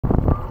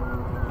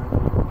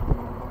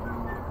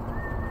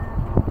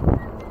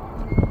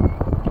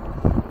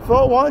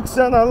for once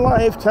in a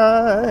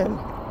lifetime,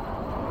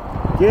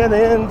 get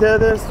into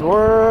this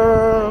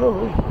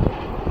world.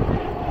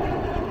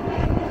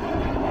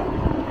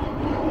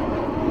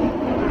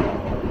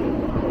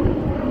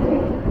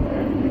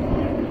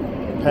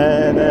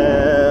 Pan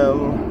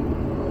Am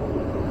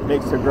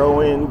makes a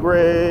growing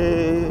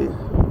gray.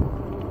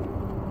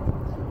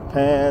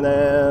 Pan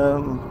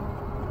Am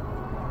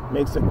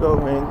makes a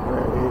growing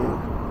gray.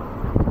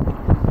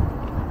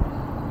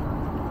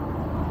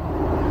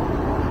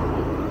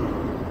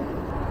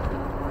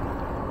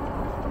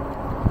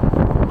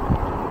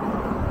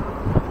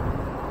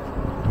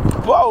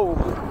 Whoa!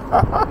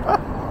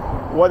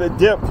 What a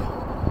dip.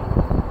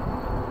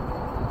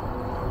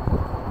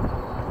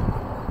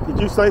 Did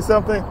you say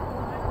something?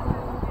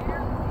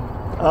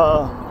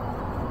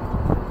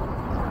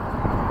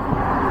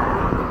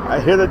 I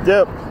hit a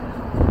dip.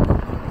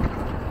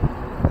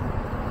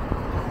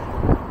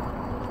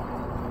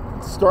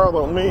 It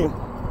startled me.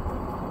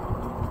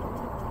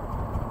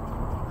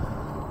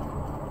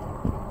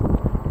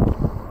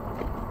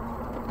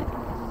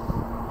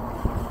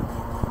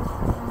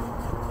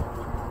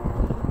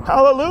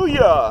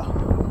 Hallelujah!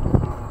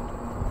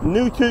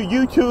 New to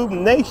YouTube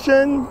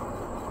Nation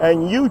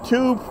and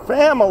YouTube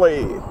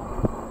family.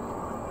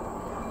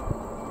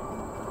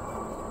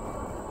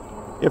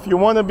 If you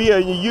want to be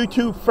a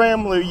YouTube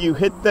family, you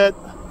hit that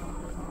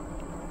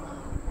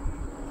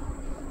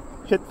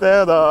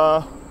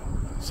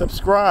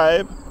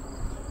subscribe,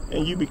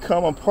 and you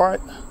become a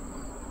part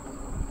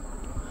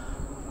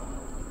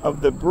of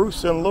the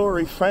Bruce and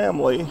Lori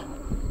family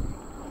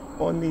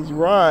on these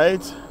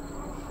rides.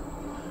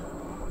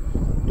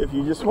 If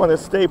you just want to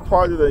stay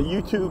part of the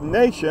YouTube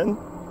Nation,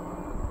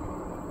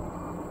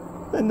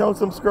 then don't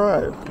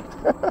subscribe.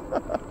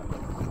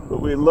 But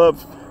we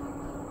love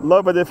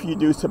it if you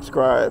do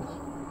subscribe.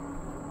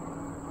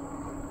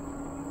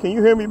 Can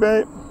you hear me,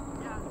 babe?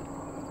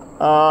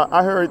 Yeah.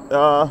 I heard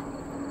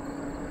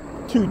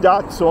 2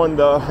 dots on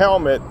the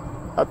helmet.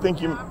 I think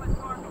you...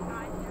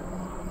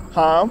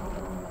 Huh?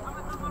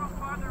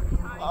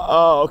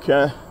 Oh,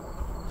 okay.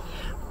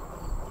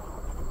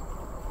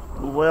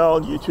 Well,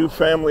 YouTube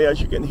family,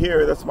 as you can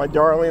hear, that's my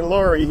darling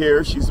Lori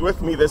here. She's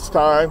with me this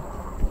time.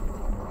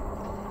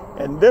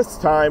 And this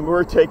time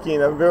we're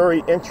taking a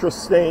very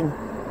interesting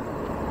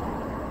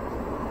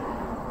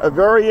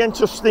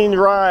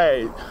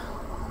ride.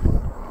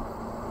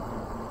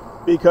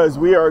 Because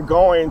we are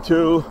going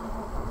to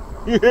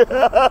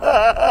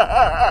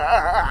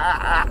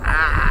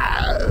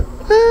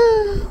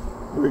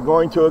we're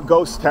going to a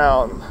ghost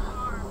town.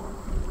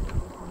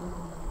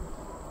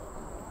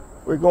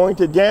 We're going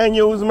to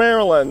Daniels,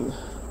 Maryland.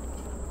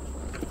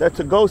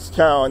 That's a ghost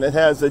town. It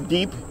has a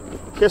deep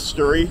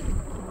history.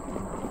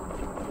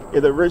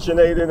 It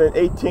originated in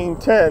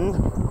 1810.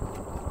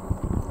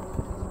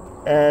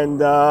 And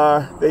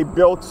they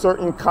built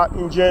certain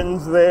cotton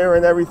gins there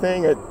and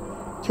everything. It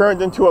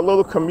turned into a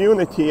little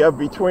community of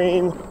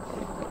between,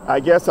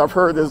 I guess I've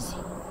heard as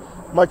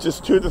much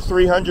as 200 to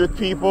 300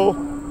 people.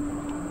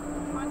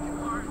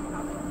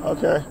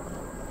 Okay.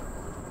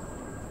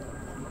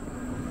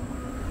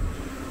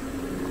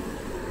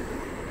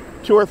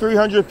 200 or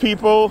 300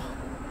 people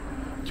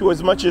to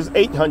as much as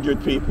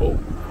 800 people.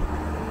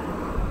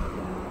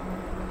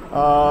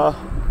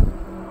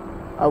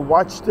 I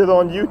watched it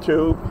on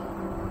YouTube.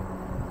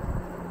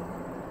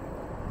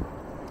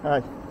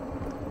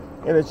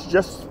 And it's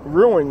just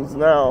ruins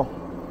now.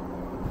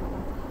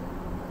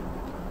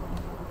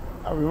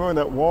 I remember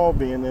that wall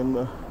being in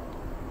the...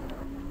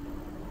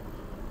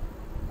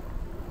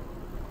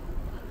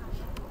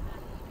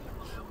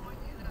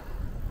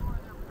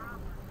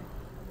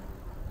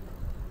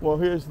 Well,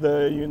 here's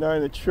the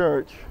United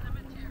Church.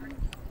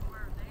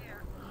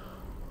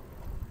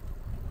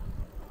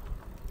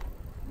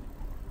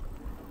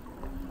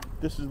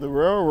 This is the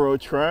railroad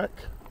track.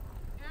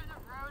 There's a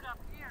road up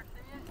here,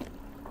 see it?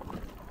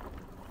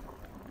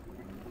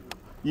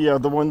 Yeah,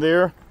 the one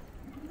there.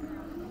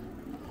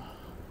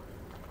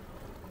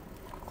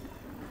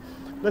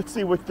 Let's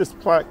see what this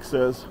plaque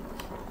says.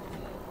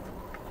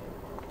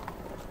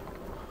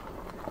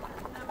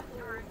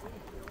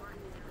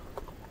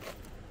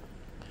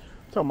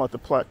 Talking about the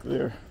plaque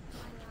there.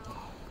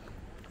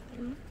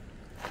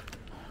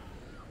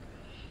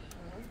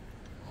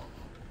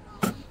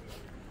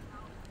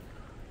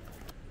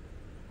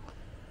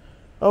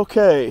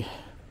 Okay,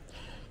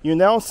 you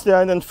now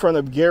stand in front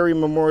of Gary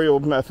Memorial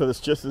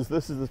Methodist, just as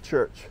this is the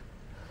church.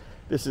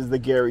 This is the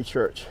Gary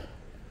Church.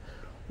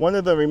 One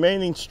of the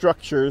remaining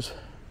structures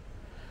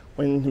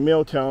when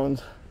Milltown,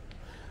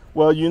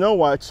 well, you know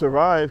why it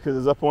survived, because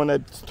it's up on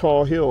that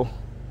tall hill.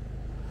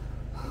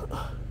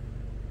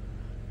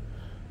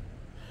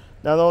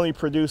 Not only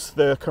produced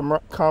the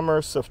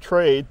commerce of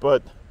trade,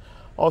 but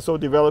also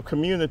developed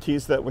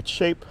communities that would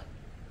shape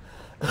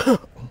the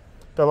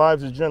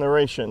lives of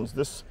generations.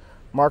 This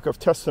mark of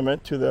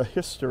testament to the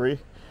history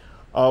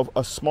of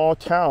a small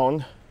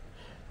town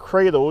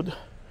cradled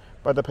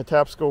by the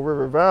Patapsco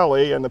River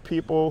Valley and the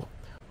people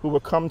who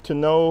would come to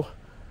know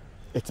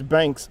its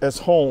banks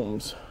as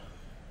homes.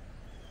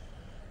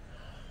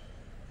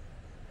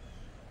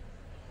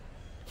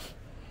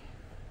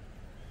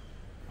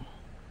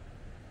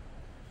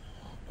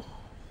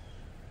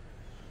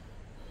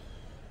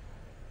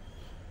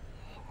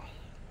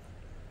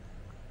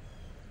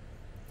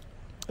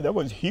 That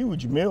was a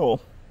huge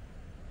mill.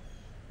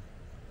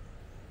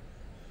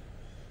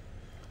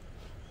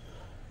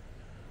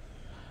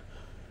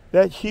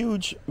 That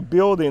huge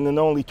building, and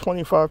only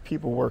 25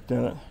 people worked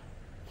in it.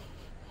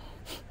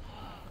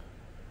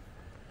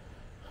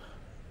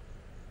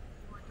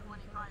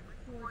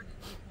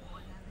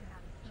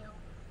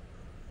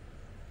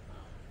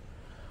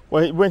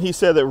 Well, when he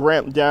said it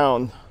ramped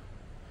down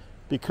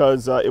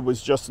because it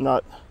was just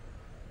not.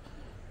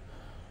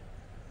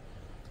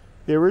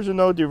 The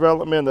original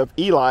development of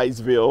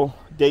Elysville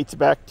dates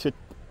back to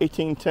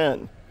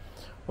 1810,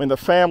 when the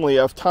family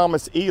of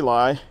Thomas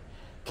Ely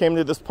came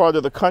to this part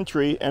of the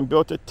country and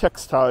built a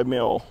textile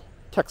mill.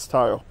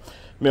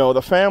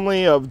 The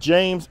family of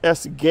James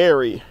S.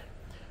 Gary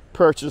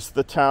purchased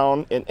the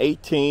town in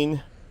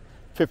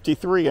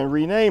 1853 and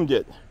renamed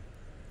it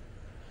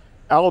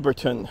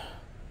Alberton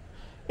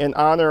in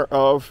honor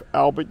of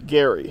Albert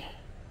Gary.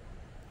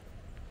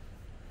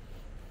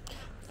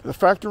 The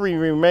factory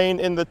remained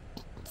in the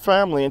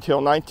family until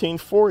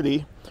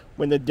 1940,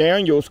 when the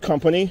Daniels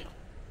Company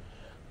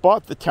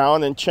bought the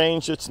town and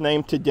changed its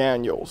name to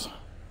Daniels.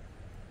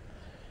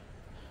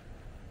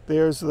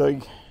 There's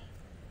the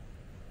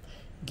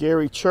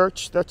Gary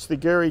Church. That's the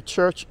Gary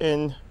Church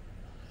in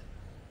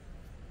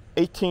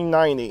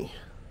 1890.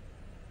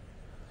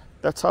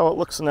 That's how it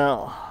looks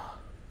now.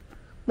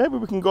 Maybe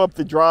we can go up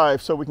the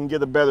drive so we can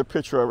get a better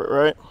picture of it,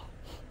 right?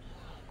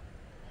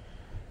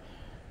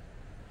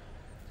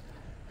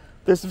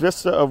 This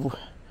vista of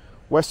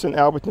Western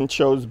Alberton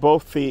shows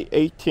both the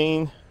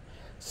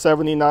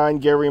 1879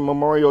 Gary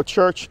Memorial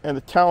Church and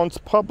the town's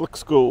public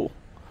school,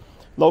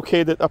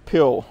 located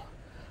uphill.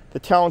 The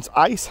town's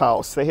ice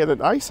house, they had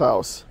an ice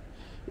house,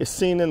 is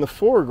seen in the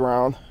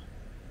foreground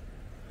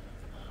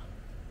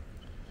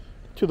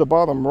to the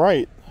bottom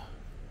right.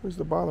 Where's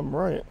the bottom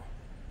right?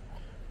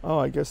 Oh,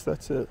 I guess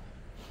that's it.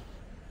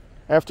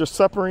 After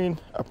suffering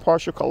a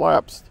partial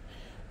collapse,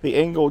 the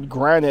angled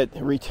granite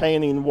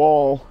retaining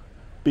wall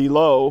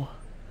below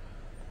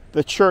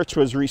the church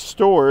was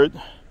restored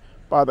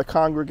by the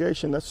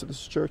congregation. That's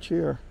this church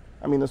here.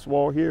 This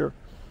wall here,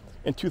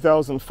 in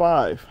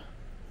 2005.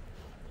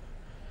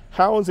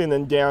 Housing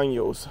in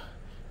Daniels,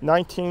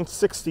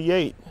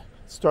 1968.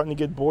 Starting to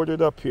get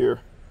boarded up here.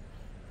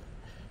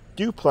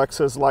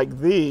 Duplexes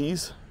like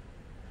these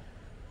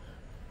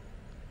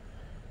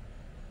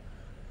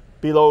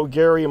below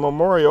Gary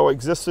Memorial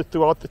existed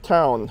throughout the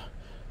town.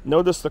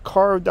 Notice the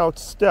carved out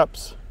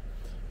steps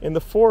in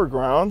the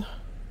foreground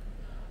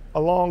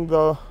along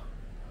the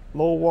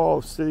low wall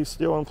of city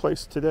still in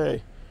place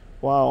today.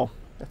 Wow,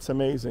 that's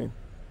amazing.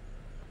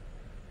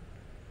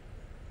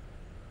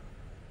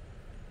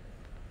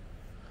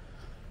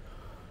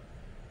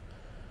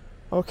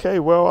 Okay,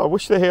 well, I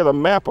wish they had a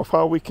map of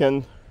how we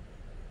can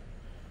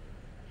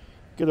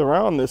get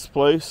around this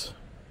place.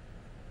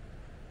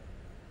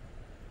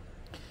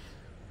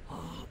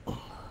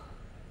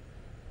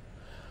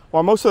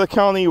 While most of the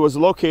county was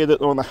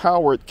located on the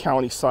Howard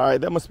County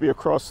side, that must be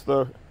across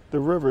the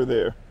river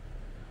there.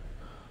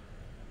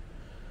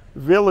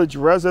 Village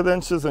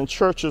residences and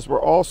churches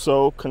were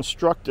also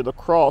constructed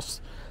across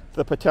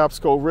the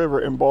Patapsco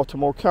River in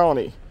Baltimore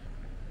County.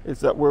 Is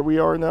that where we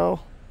are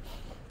now?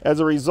 As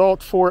a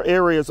result, 4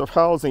 areas of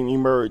housing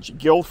emerged: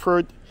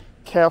 Guilford,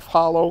 Calf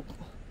Hollow,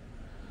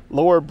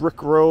 Lower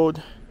Brick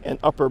Road, and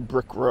Upper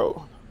Brick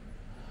Road.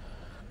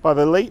 By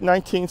the late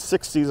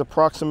 1960s,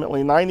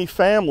 approximately 90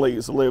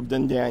 families lived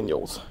in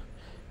Daniels.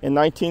 In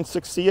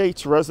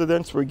 1968,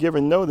 residents were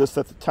given notice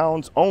that the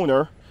town's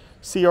owner,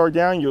 C.R.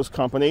 Daniels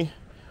Company,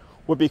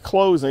 would be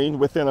closing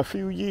within a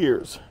few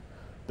years.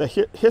 The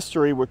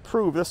history would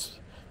prove this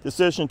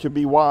decision to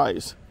be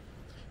wise.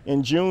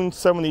 In June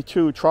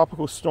 72,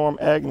 Tropical Storm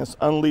Agnes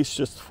unleashed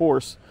its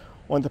force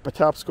on the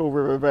Patapsco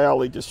River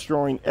Valley,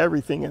 destroying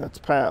everything in its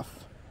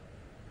path.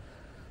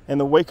 In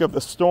the wake of the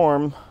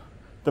storm,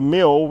 the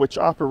mill, which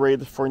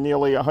operated for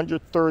nearly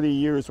 130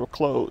 years, will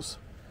close.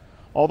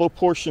 Although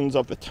portions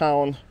of the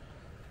town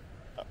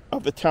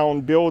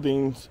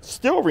buildings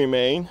still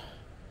remain,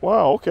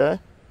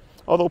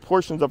 although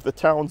portions of the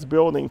town's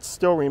buildings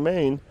still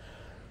remain,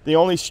 the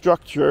only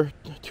structure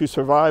to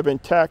survive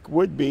intact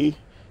would be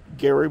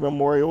Gary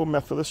Memorial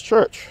Methodist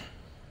Church.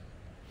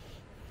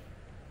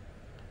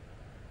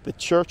 The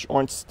church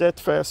on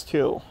Steadfast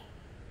Hill.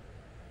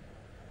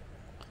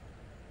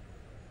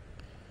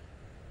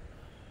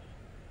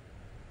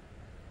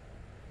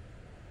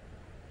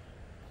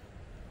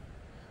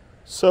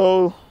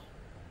 So,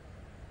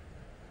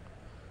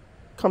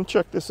 come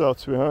check this out,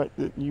 sweetheart,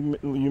 that you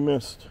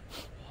missed.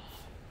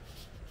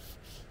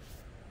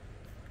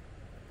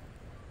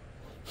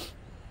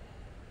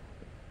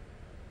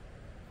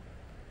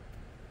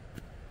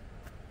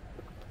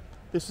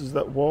 This is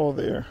that wall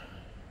there.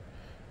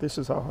 This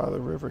is how high the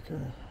river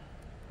came.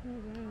 Oh,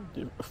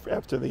 wow.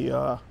 After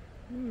the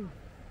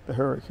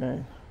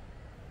hurricane.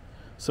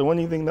 So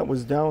anything that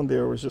was down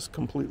there was just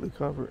completely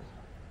covered.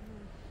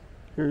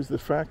 Here's the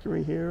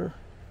factory here.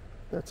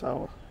 That's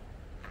how.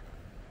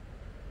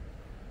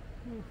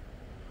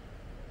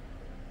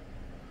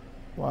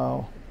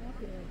 Wow.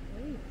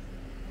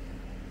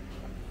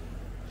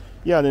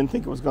 Yeah, I didn't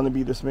think it was going to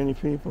be this many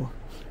people.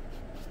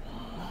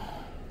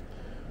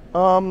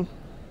 But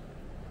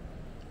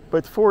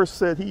Forrest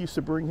said he used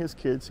to bring his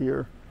kids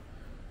here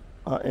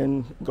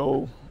and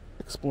go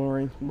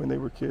exploring when they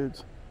were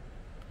kids.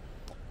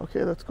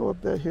 Okay, let's go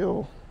up that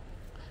hill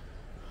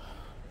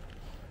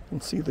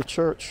and see the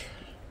church.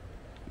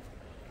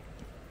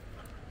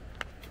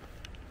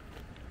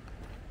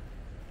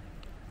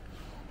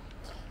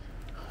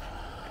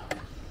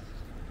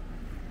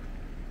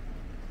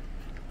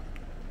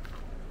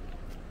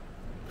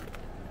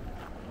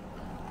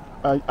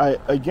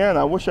 Again,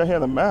 I wish I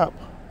had a map.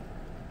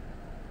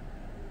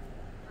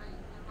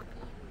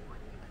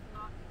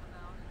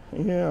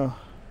 Yeah.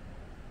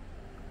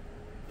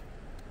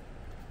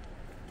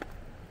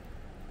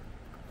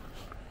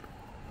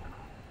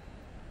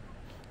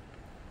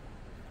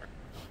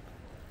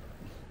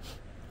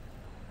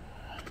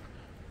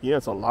 Yeah,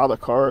 it's a lot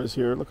of cars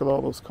here. Look at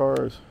all those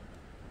cars.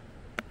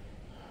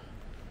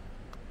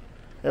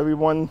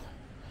 Everyone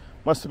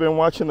must have been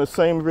watching the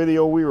same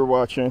video we were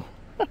watching.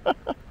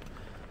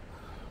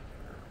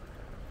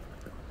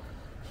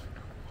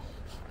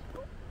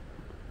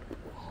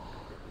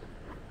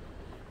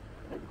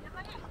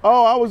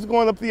 Oh, I was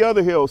going up the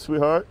other hill,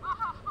 sweetheart.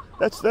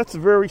 That's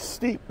very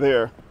steep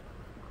there.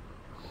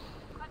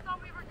 I thought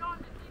we were going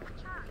to see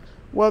the church.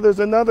 Well, there's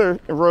another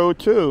road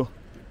too.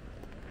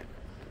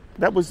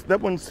 That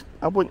one's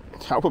I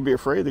would be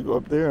afraid to go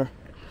up there.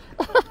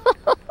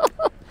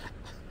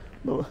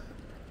 Well,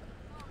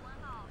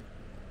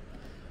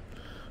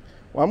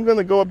 I'm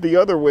gonna go up the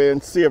other way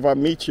and see if I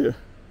meet you.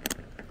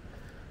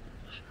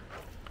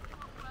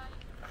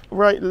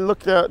 Right,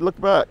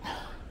 look back.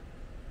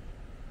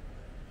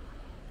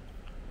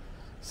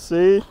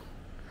 See?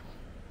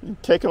 You're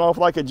taking off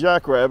like a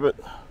jackrabbit.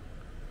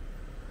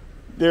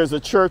 There's a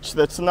church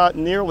that's not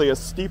nearly as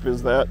steep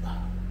as that.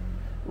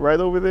 Right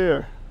over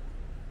there.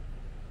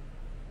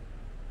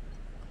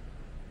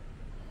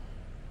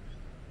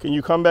 Can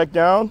you come back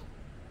down?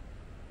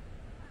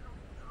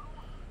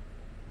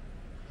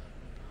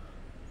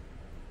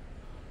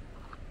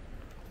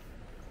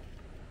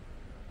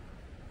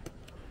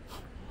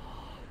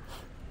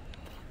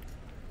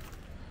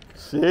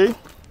 See?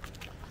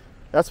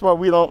 That's why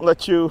we don't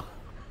let you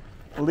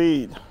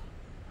lead.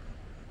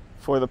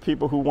 For the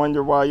people who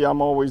wonder why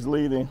I'm always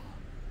leading.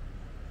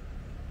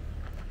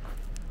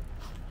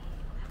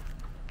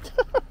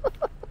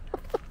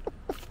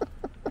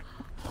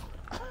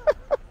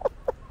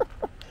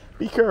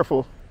 Be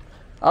careful.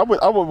 I would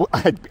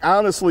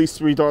honestly,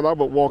 sweetheart, I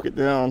would walk it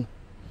down.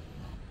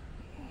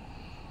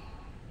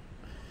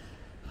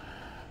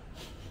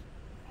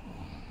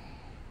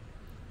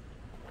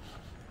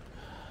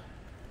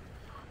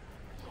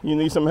 You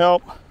need some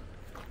help?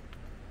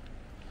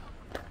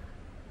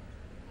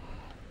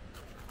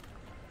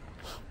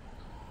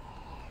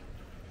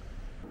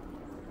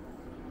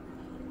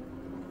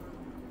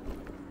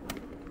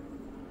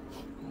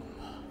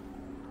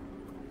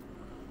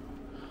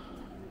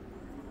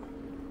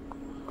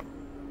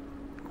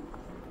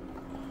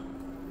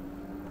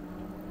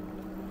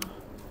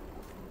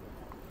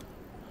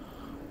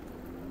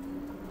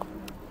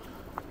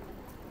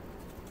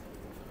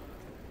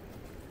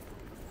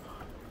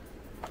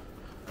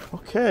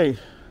 Okay,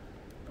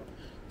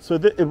 so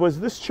was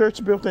this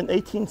church built in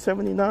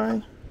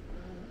 1879?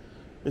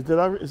 Is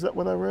that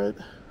what I read?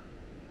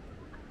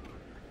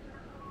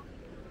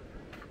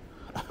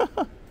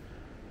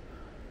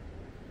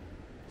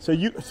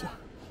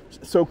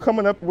 So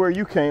coming up where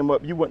you came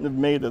up, you wouldn't have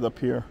made it up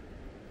here.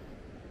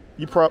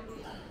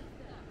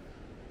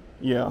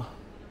 Yeah.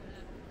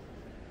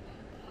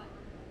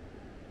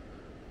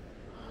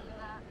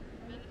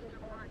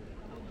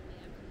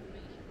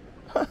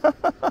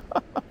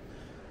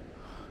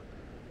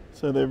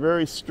 So they're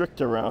very strict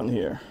around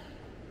here.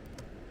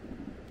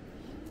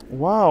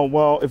 Wow,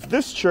 well, if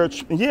this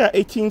church, yeah,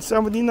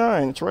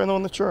 1879, it's right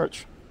on the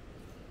church.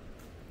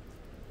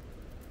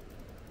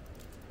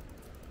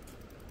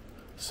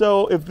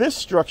 So if this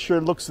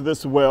structure looks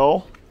this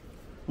well,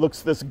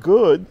 looks this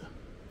good,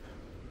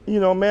 you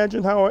know,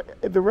 imagine how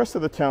the rest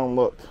of the town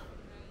looked.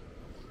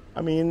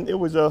 I mean, it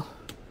wasn't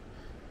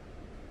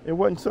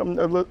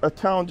a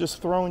town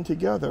just thrown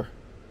together.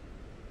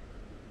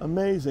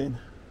 Amazing.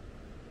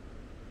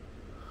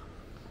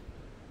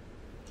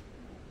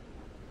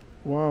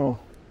 Wow.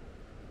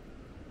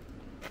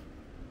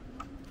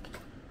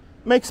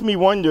 Makes me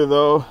wonder,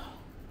 though,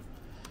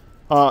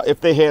 if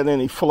they had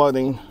any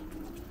flooding.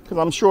 Because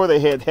I'm sure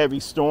they had heavy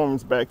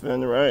storms back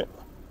then, right?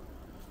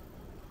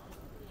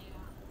 Yeah.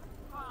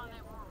 Well, they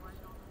were right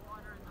on the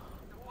water,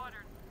 and the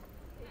water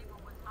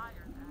table was higher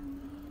then.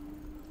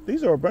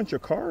 These are a bunch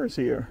of cars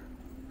here.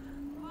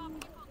 Well,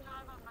 people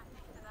drive up, I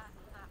think, to that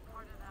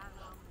part of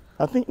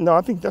that.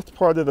 I think that's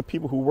part of the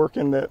people who work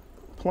in that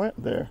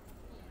plant there.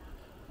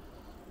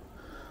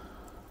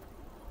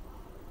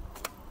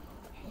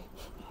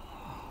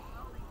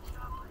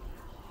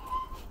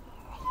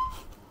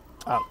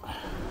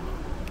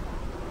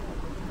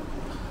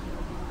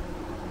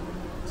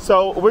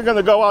 So we're going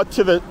to go out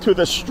to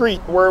the street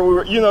where we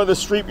were, you know, the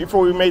street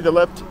before we made the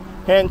left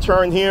hand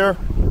turn here,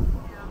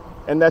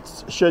 and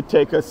that should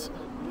take us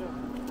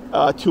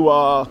to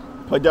a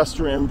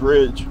pedestrian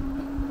bridge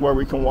where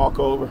we can walk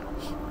over.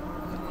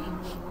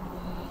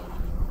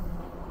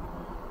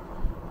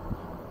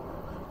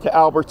 To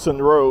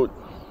Albertson Road.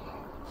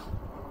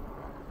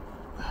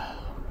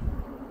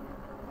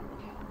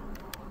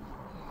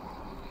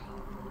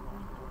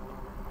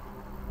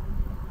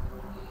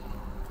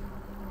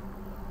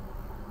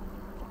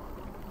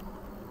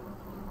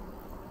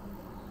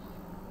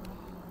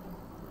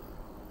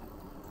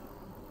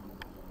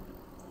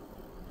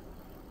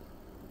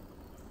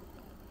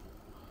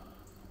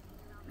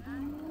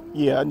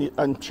 Yeah,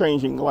 I'm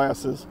changing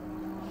glasses.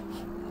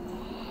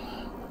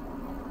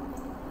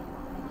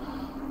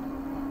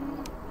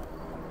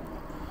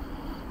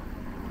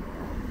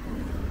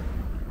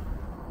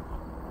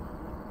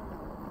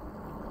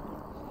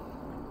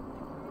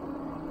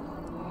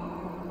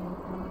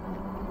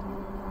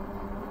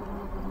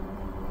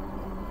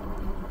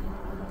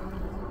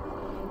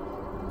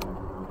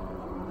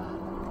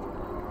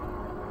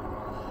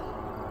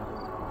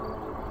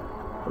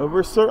 Well,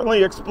 we're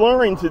certainly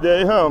exploring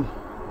today, huh?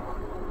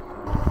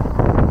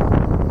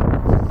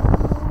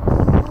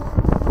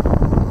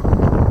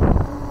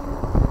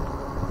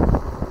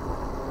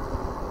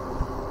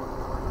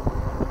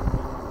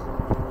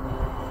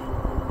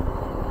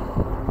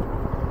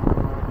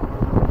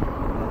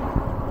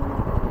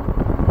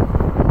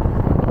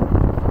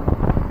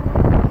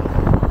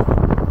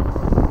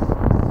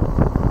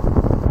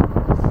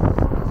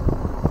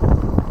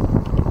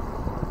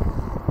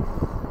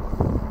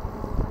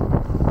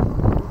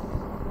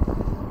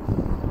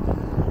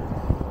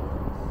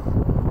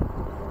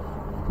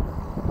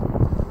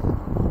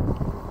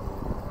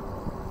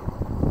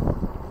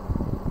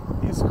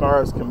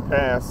 Cars can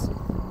pass.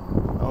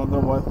 I don't know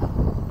what.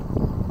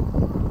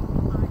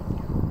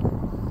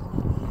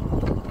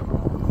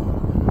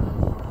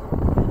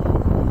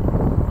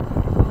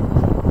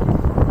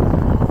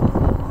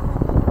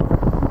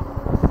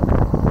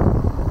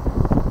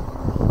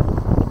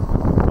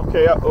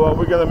 Okay, well,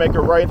 we're going to make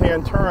a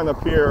right-hand turn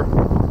up here,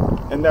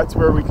 and that's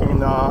where we can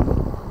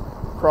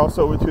cross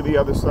over to the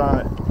other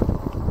side.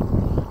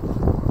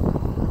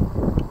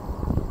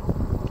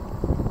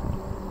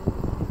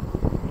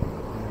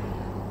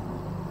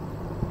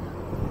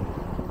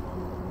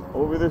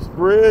 Over this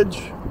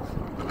bridge.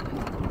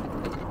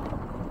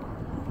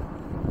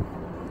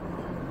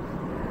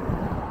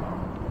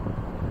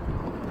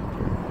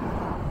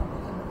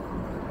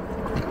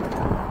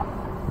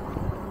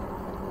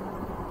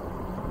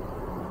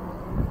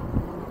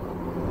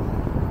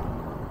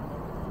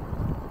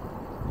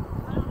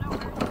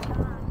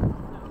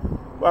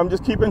 I'm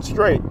just keeping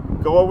straight.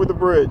 Go over the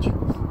bridge.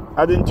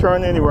 I didn't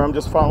turn anywhere. I'm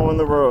just following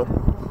the road.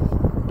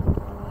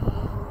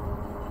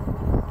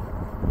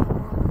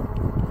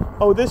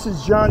 Oh, this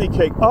is Johnny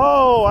Cake.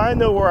 Oh, I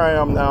know where I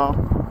am now.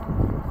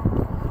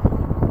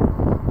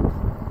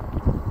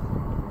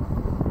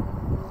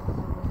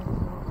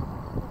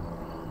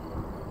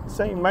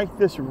 Saying make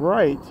this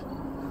right.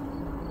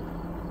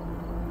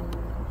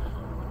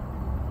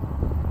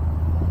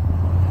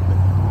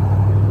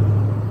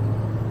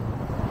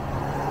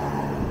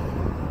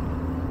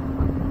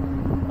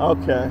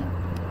 Okay.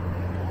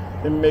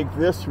 Then make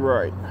this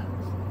right.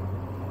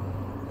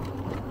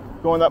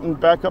 Going up and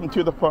back up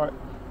into the park.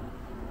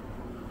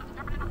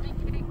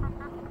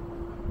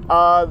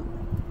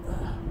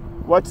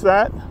 What's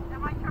that?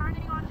 Am I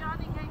turning on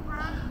Johnny Cake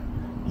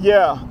Road?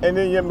 Yeah, and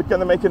then you're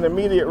gonna make an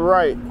immediate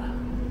right.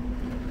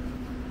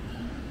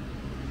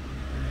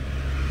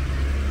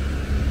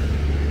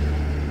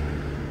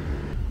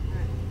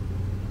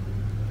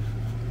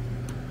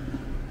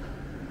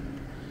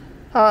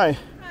 Hi.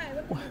 Hi,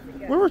 what did you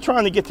forget? We were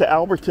trying to get to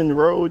Alberton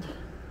Road.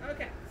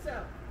 Okay,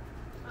 so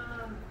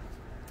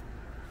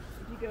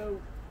if you go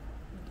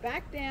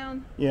back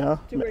down Yeah.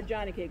 to where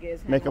Johnny Cake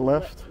is, Make a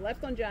left.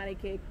 Left on Johnny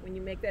Cake. When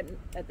you make that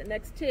at the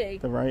next T,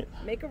 The right.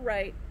 make a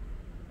right.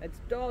 That's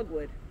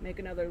Dogwood. Make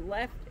another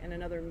left and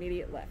another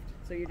immediate left.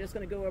 So you're just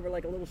going to go over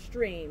like a little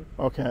stream,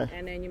 Okay.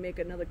 and then you make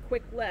another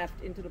quick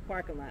left into the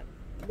parking lot.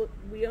 Look,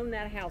 we own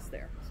that house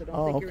there, so don't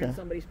Oh, think you're in okay.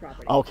 somebody's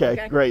property.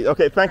 Okay, great.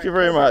 Okay, thank you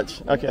very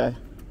much. Okay.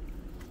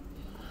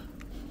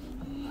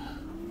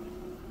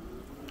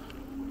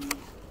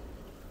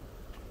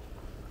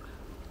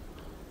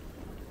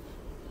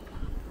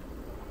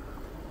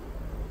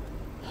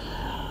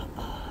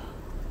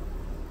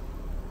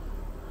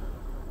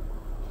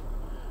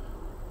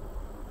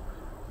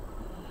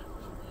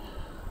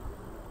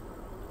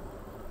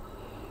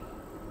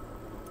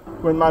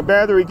 When my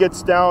battery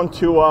gets down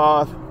to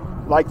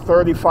like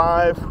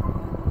 35,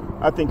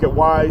 I think it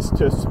wise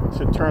to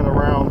turn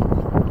around.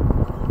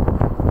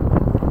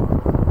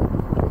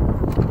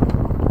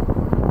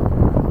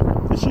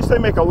 Did she say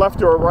make a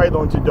left or a right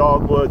onto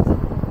Dogwood?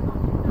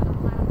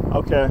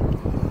 Okay.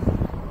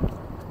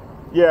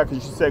 Yeah,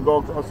 because she said go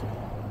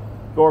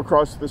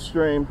across the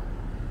stream.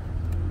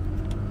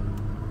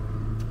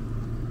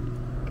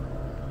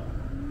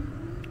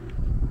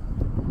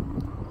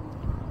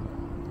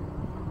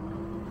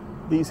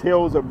 These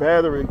hills are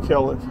battery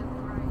killers.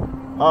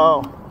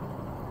 Oh,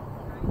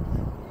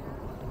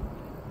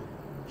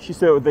 she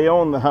said they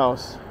own the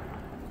house.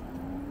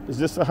 Is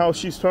this the house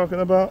she's talking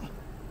about?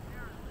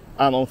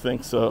 I don't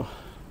think so.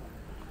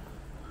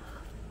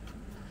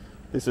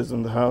 This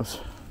isn't the house.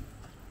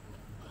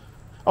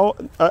 Oh,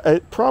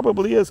 it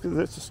probably is because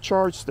it's just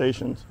charge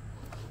stations.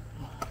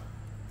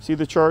 See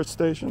the charge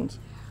stations?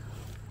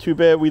 Too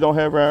bad we don't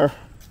have our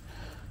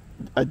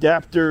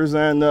adapters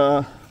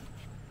and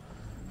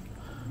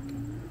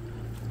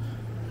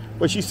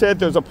but she said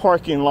there's a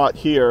parking lot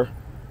here.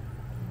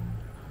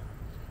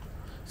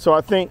 So I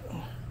think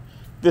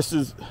this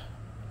is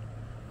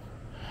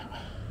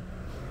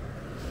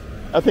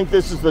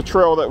the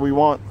trail that we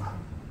want.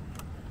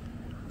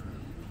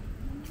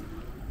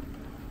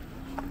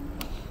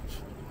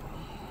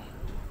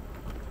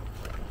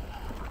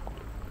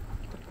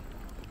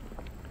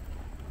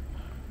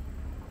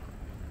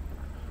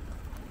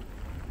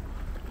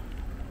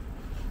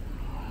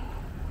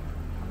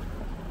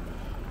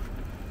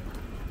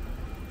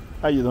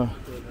 How you doing?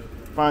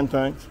 Fine,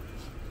 thanks.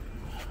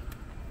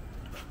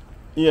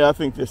 Yeah, I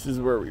think this is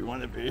where we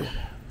want to be.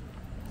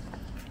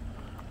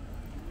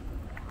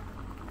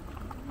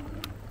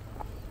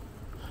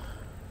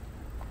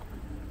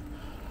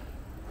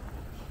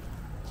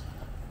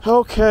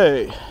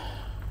 Okay.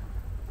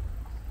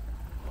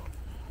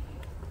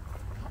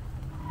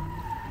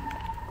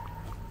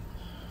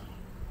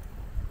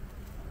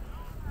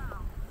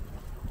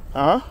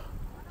 Huh?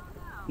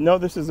 No,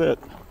 this is it.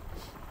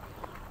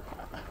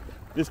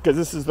 Because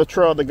this is the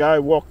trail the guy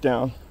walked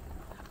down.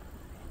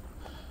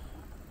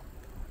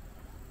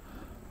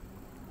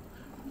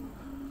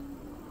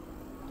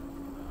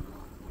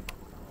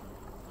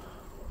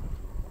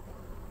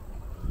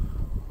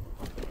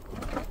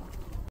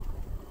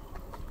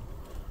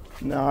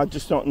 Now I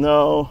just don't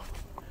know.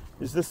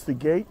 Is this the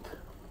gate?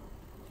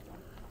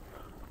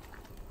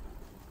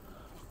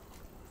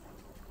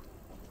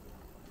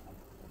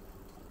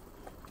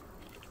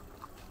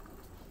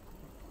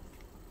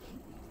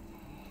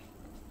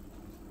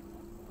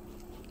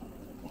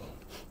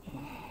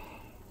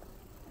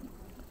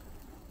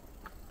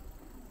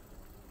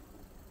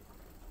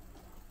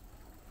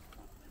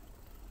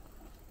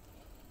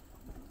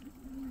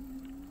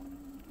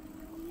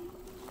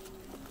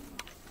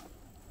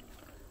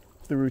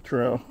 Through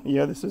trail.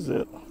 Yeah, this is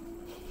it.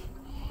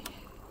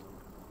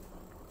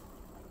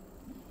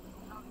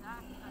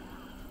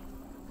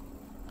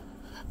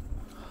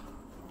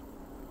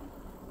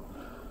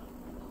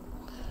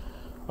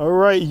 All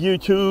right,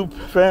 YouTube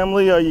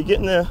family, are you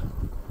getting a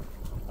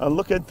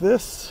look at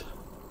this?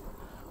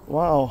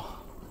 Wow,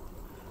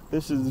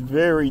 this is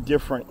very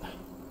different.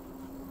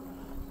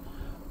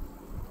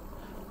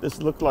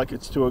 This looks like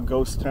it's to a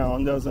ghost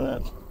town, doesn't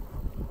it?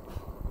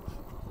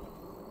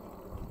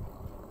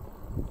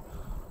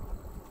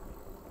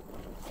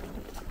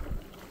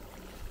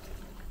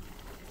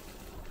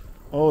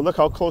 Oh, look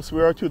how close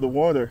we are to the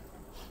water.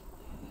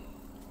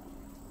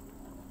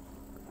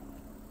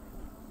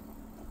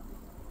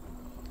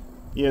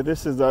 Yeah,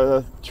 this is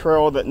a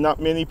trail that not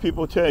many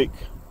people take.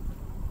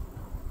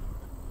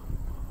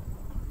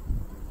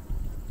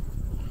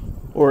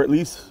 Or at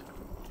least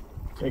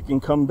take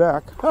and come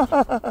back.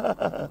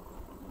 Are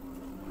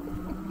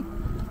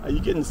you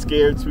getting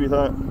scared,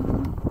 sweetheart?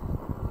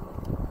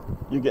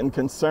 You're getting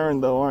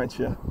concerned though, aren't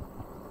you?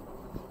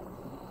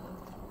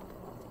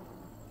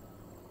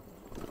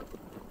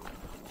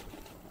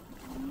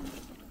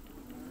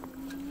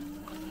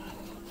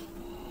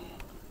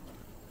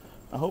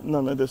 I hope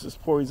none of this is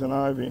poison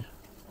ivy.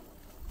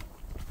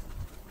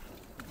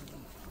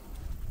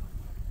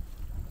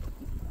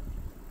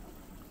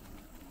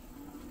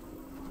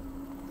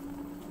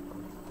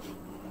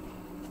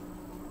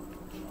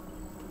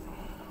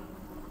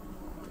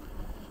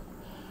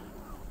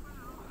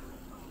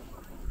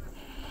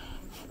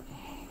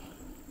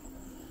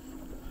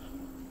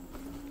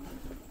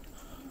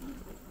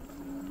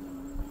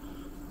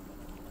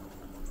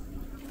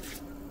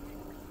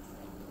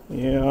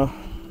 Yeah.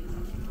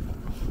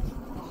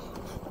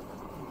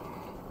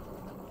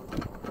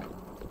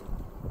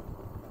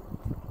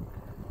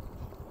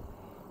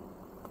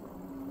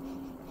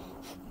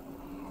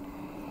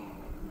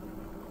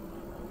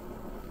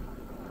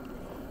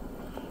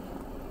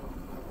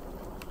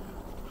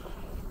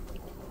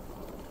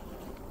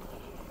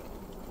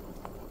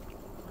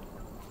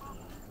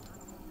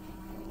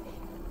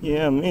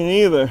 Yeah, me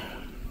neither.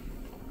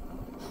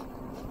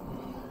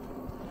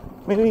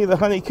 Me neither,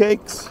 honey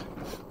cakes.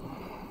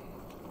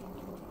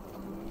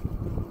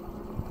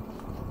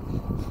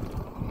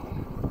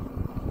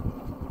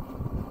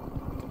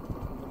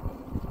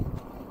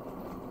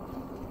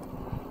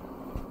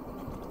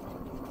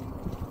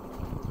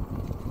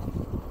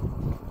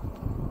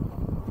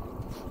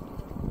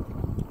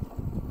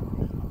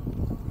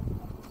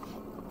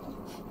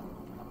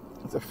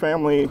 It's a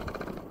family.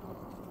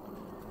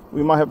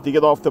 We might have to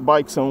get off the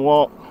bikes and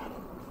walk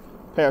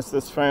past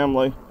this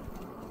family.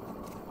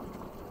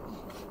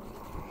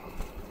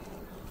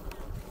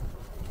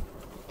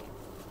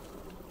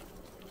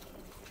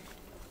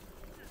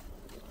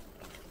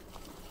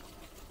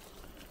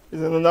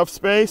 Is it enough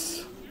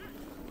space?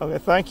 Okay,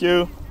 thank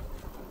you.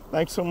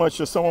 Thanks so much.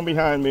 There's someone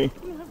behind me.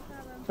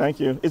 Thank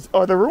you.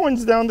 Are the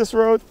ruins down this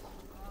road?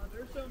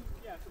 There's some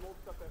old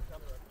stuff that's down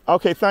the road.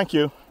 Okay, thank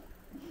you.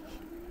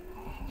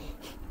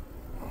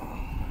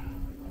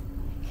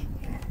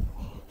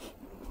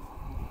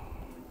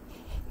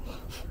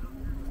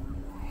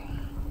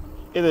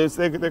 It is.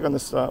 They're going to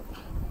stop.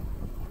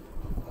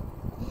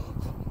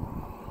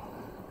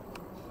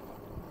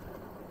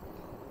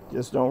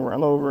 Just don't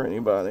run over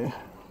anybody.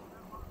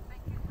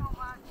 Thank you so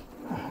much.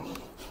 Have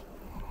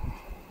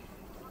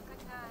a good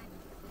day.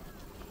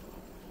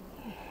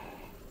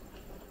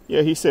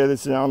 Yeah, he said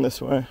it's down this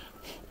way.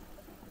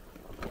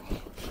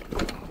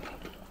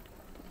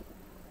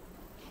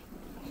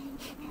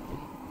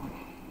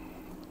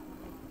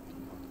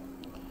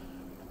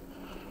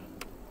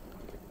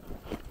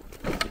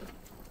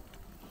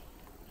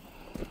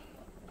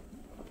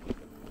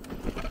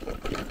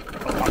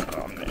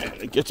 Oh man,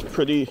 it gets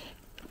pretty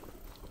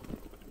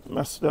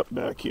messed up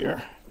back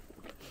here.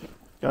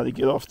 Got to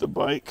get off the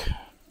bike.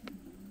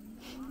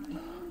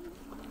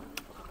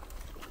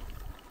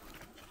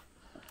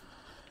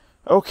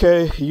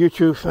 Okay,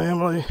 YouTube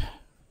family.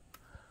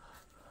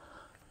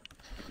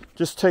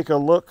 Just take a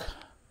look.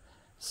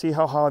 See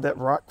how high that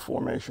rock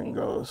formation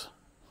goes.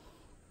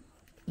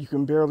 You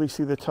can barely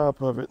see the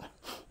top of it.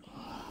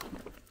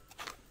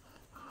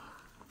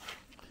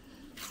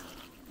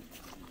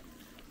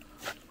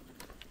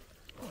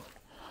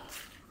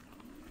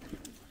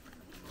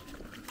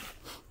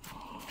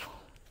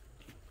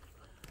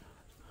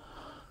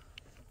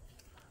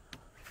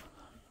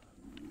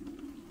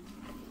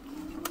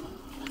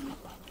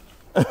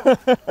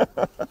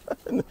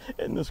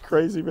 Isn't this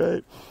crazy,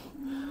 babe?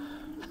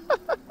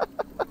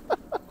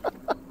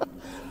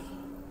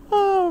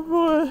 Oh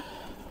boy.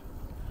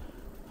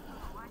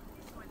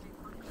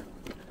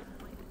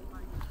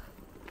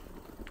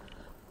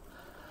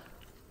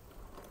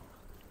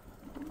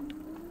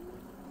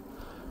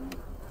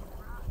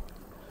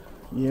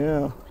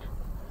 Yeah.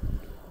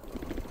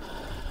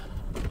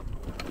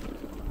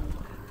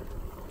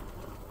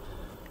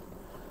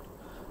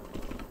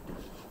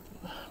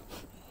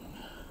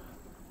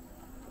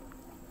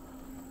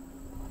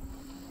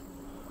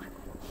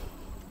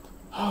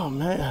 Oh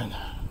man.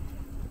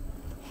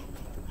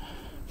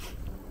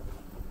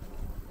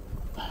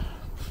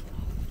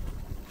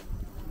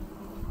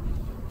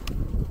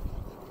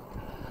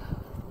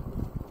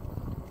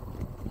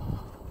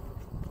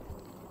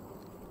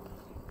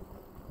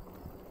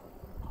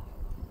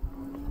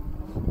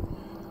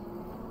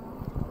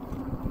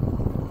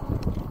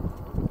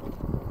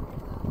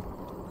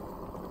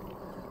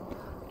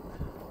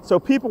 So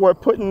people were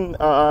putting,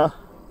 I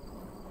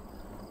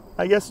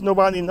guess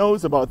nobody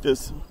knows about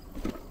this.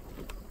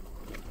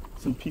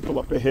 Some people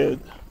up ahead.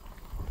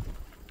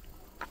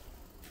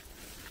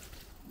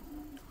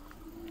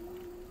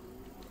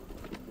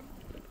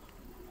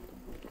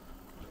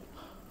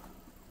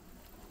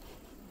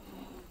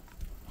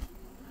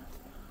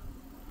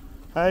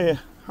 Hi,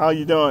 how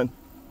you doing?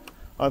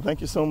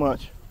 Thank you so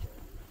much.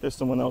 There's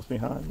someone else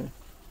behind me.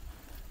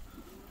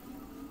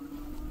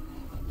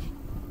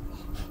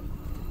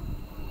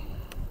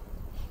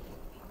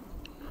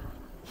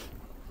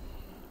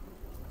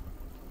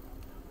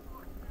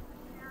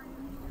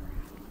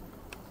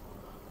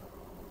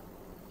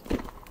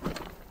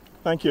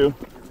 Thank you.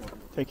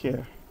 Take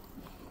care.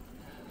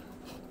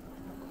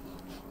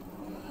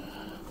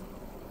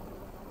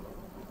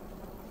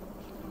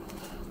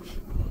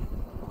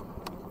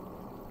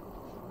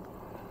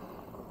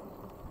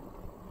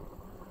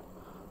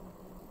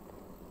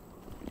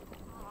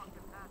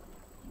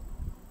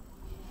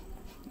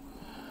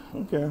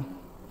 Okay.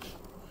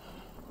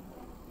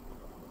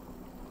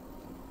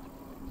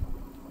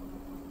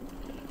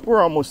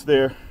 We're almost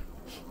there.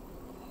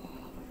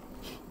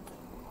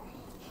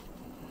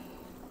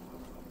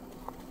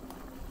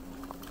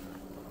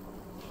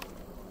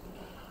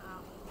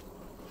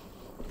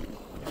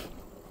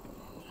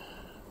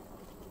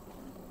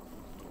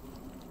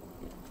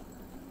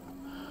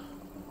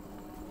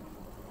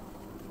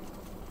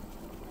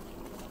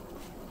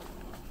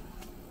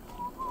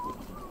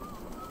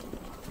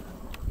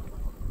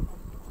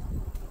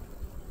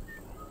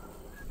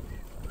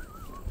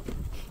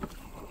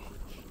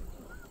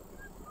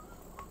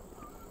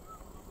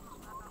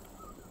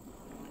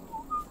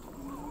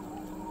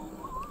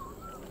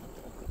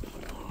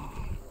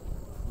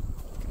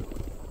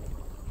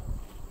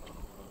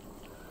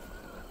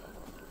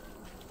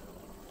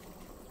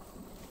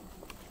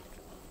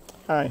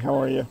 Hi, how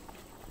are you?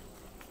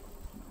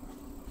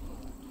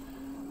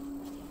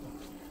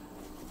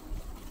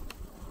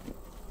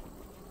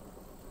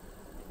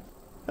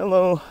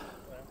 Hello.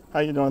 How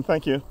you doing?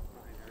 Thank you.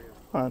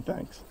 Fine,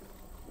 thanks.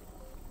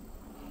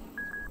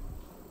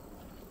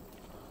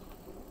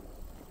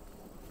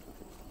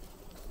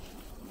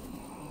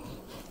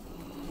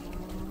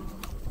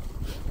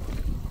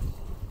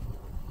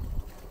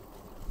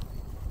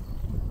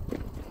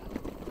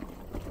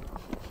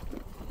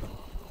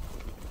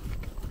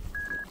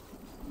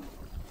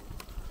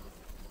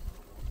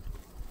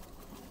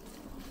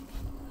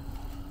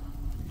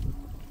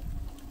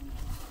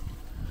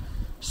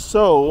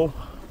 So,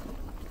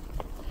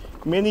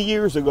 many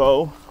years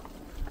ago,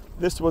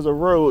 this was a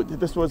road.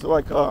 This was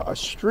like a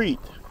street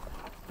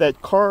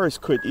that cars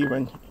could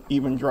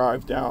even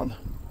drive down.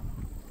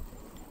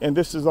 And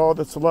this is all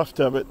that's left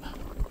of it.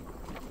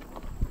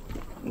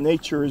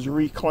 Nature is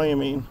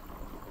reclaiming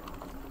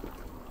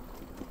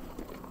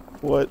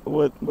what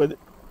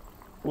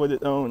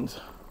it owns.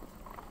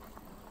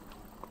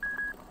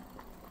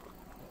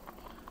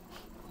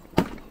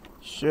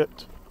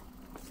 Shit.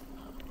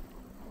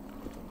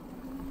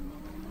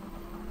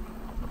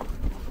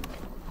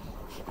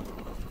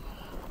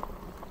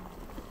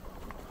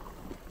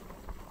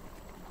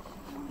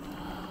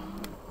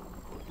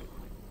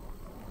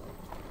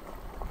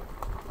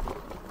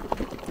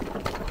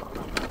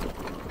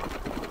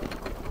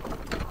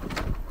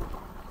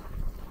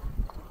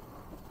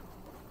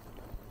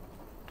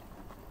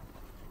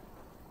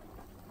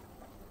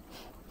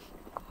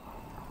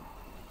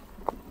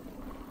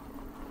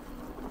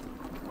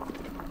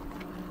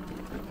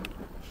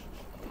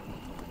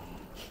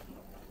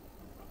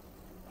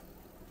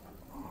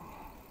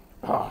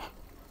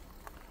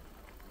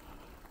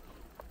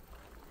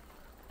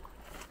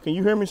 Can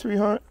you hear me,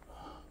 sweetheart?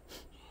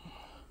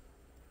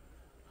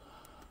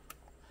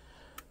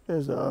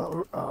 There's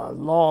a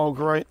log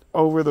right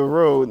over the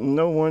road. I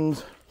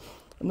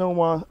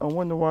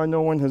wonder why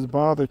no one has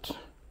bothered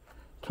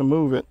to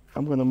move it.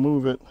 I'm gonna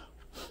move it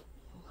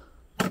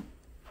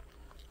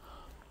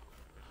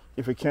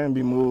if it can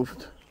be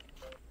moved.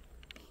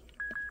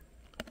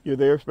 You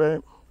there,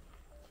 babe?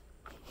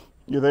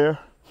 You there?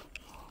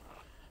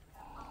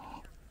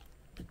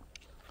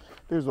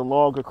 There's a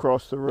log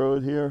across the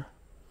road here.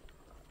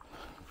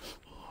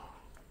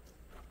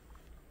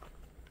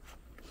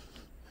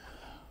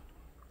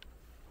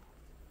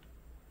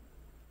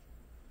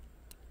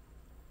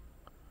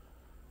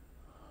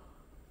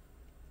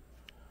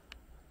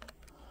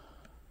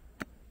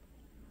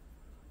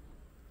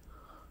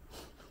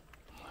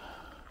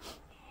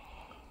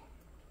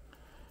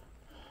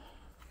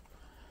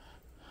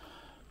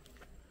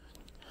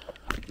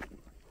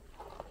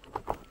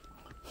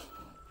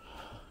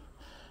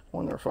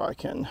 Wonder if I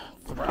can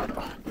throw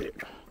it.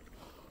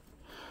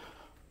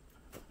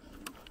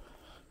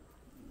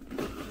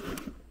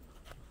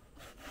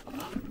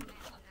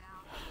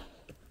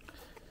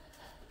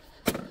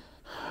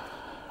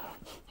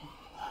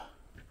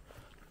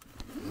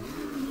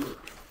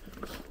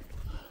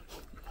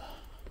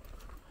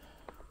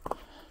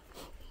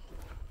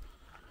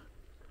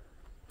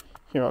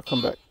 Here, I'll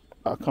come back.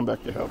 I'll come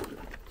back to help you.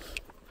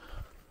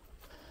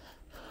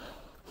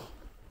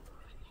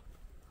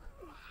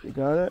 You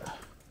got it?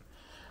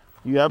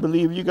 I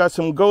believe you got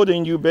some goat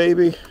in you,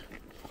 baby.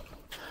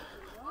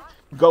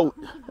 Goat.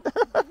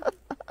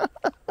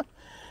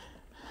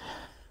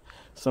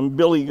 Some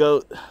billy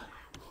goat.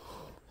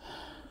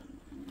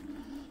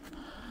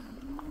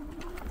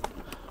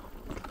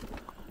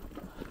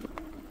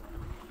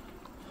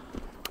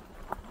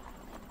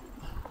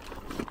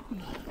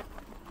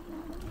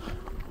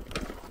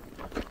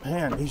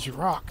 Man, these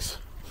rocks.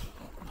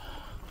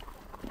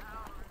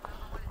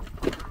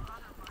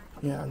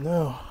 Yeah, I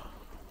know.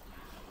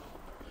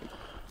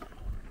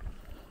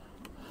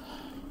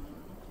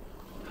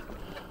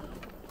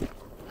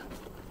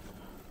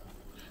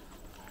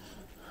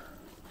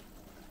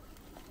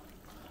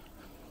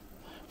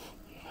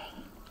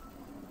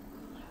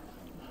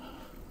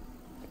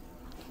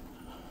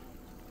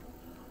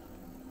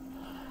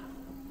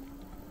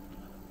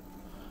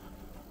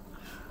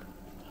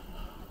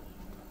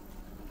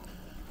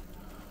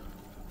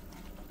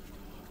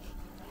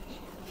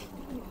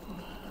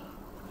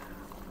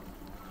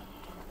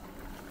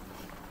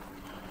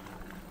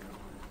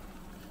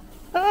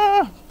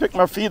 Pick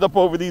my feet up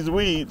over these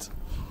weeds.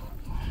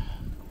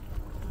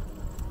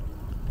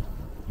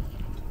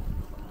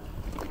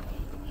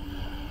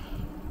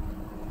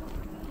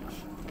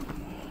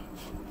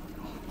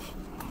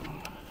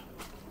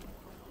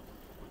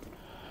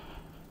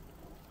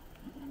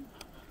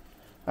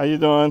 How you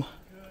doing? Good.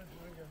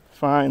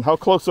 Fine. How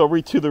close are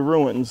we to the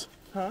ruins?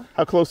 Huh?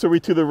 How close are we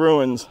to the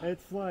ruins?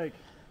 It's like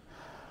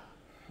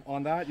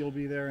on that you'll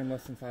be there in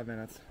less than 5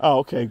 minutes. Oh,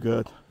 okay,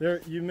 good.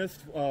 There, you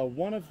missed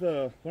one of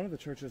the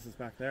churches is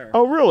back there.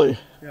 Oh, really?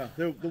 Yeah,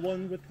 the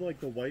one with like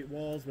the white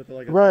walls with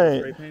like a right.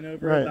 spray paint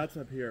over right. it. That's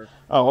up here.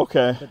 Oh,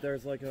 okay. But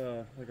there's like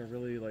a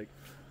really like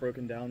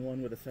broken down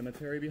one with a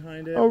cemetery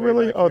behind it. Oh,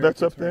 really? Oh,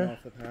 that's up there.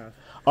 Off the path.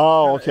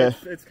 Oh, okay.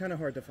 It's kind of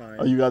hard to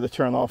find. Oh, you got to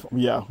turn off.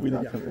 Yeah, we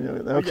don't.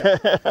 Yeah. Okay.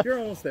 Yeah. You're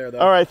almost there, though.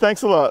 All right.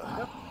 Thanks a lot.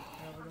 Yep.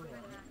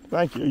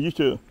 Thank you. You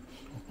too.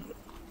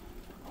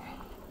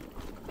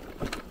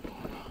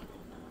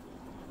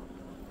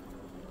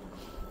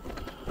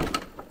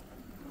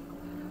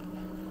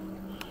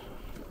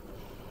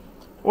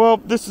 Well,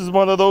 this is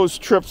one of those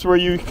trips where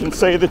you can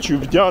say that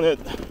you've done it,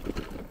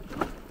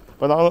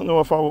 but I don't know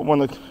if I would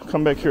want to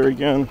come back here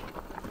again.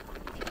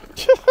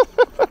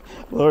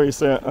 Lori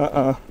said,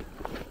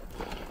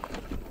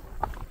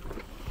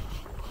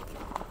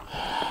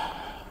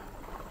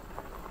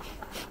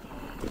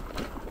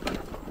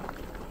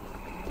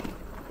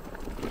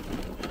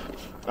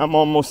 I'm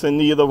almost in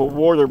need of a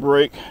water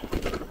break.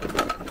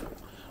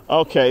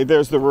 Okay,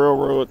 there's the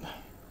railroad.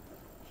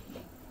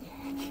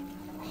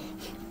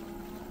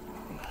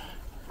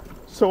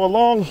 So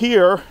along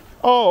here,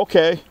 oh,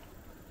 okay.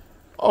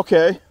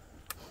 Okay.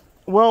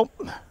 Well,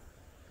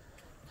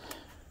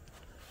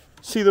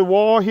 see the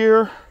wall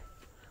here?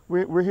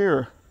 We're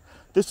here.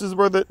 This is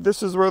where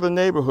the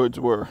neighborhoods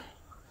were.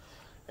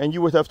 And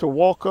you would have to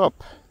walk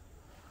up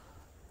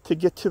to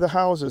get to the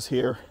houses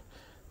here.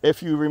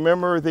 If you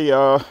remember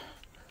the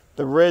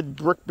red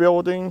brick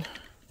building,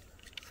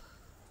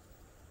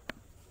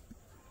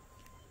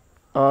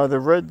 the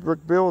red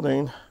brick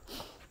building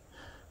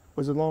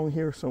was along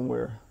here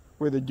somewhere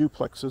where the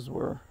duplexes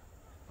were.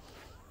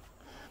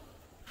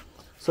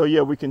 So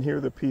yeah, we can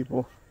hear the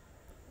people.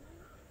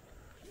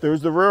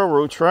 There's the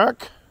railroad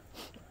track.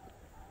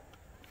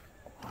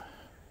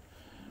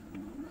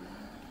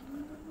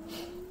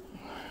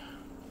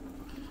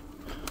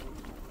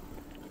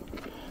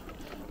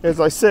 As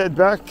I said,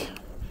 back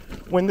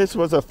when this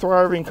was a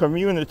thriving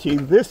community,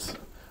 this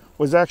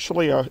was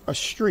actually a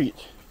street.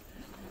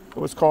 It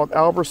was called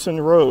Albertson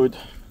Road,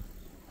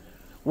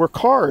 where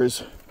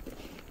cars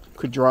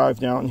could drive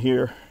down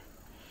here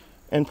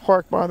and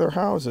park by their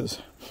houses.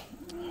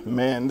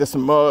 Man, this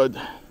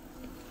mud.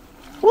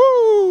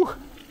 Woo!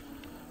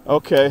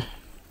 Okay.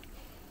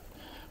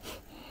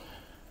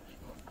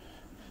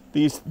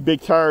 These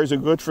big tires are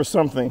good for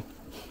something.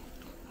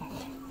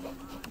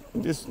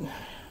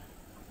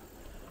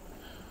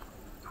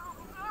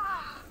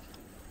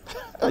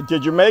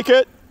 Did you make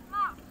it?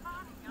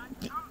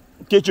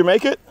 Did you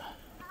make it?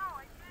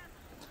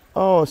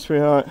 Oh,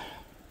 sweetheart.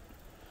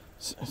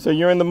 So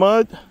you're in the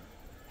mud?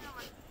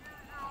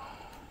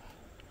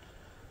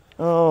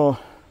 Oh.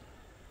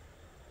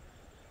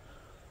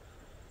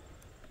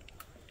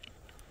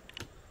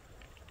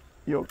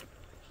 You.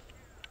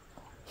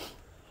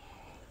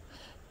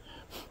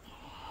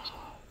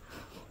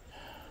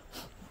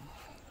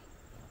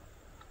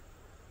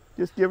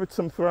 Just give it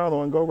some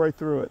throttle and go right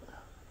through it.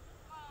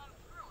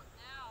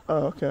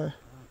 Oh, okay.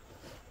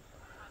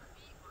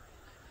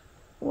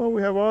 Well,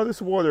 we have all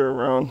this water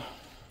around.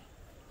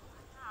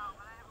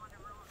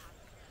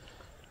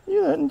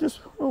 Yeah, and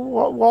just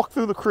walk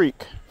through the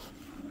creek.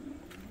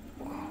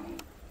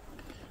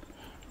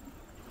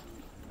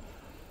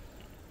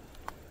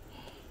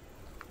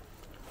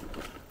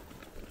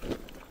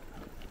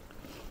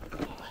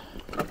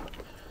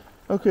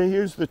 Okay,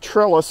 here's the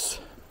trellis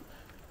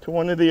to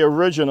one of the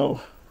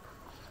original.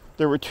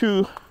 There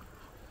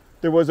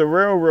was a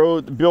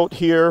railroad built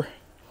here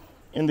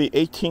in the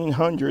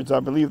 1800s,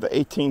 I believe the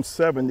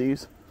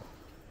 1870s,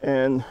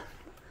 and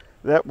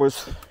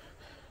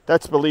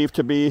that's believed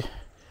to be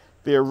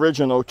the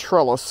original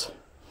trellis.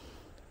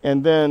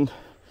 And then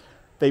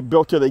they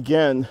built it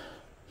again,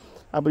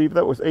 I believe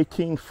that was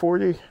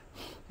 1840.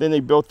 Then they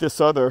built this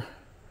other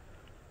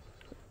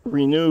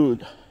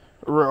renewed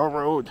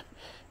railroad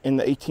in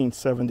the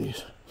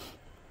 1870s,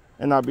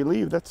 and I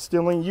believe that's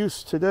still in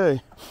use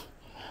today.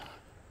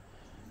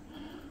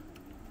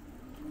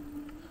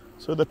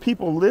 So the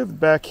people lived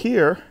back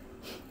here,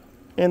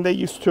 and they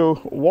used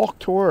to walk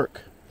to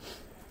work.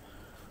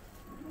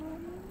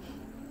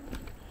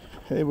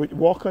 They would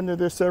walk under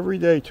this every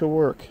day to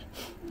work.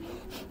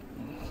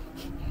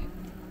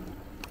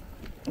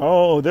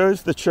 Oh,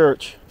 there's the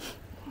church.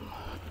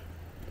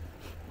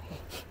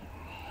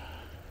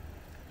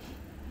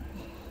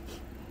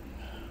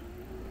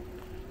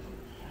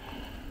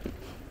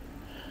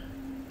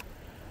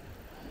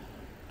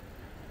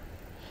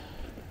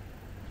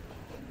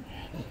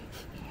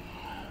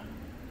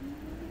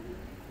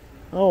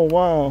 Oh,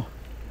 wow.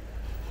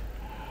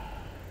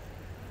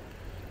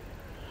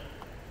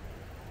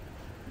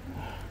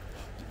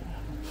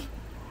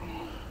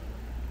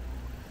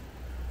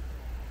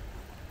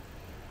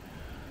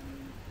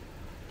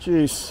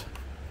 Jeez.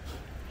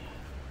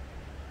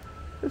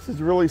 This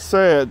is really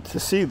sad to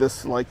see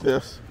this like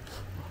this.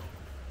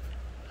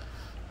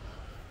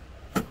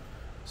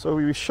 So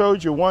we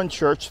showed you one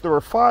church. There were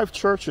 5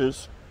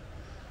 churches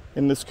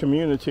in this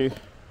community,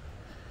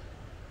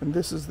 and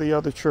this is the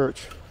other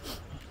church.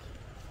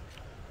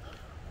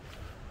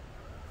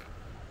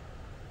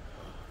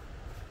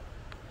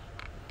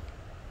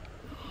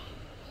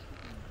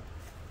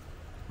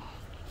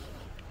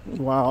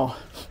 Wow.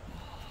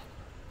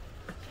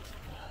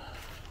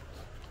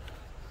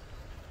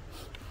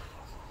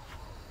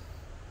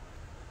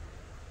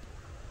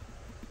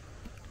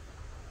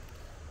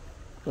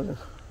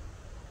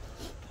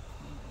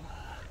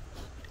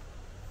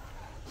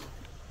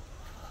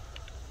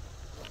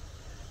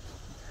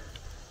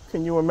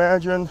 Can you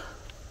imagine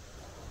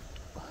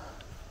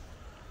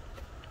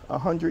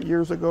 100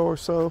 years ago or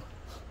so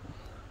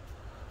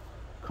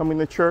coming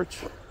to church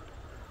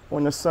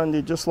on a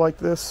Sunday just like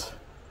this?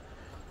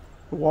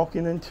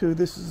 Walking into,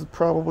 this is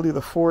probably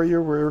the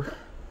foyer where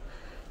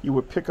you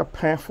would pick up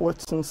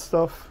pamphlets and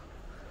stuff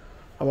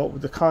about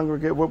the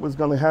congregate, what was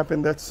going to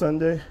happen that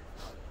Sunday,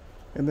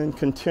 and then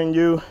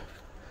continue.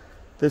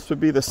 This would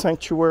be the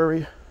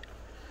sanctuary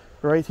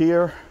right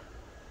here.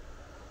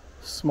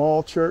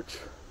 Small church.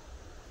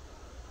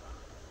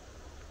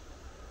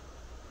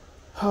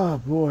 Oh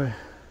boy.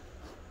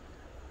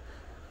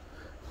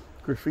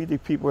 Graffiti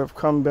people have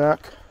come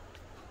back.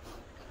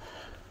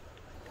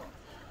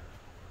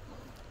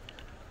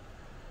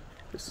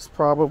 This is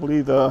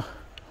probably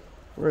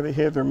where they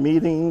had their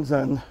meetings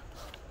and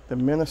the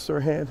minister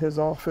had his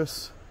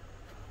office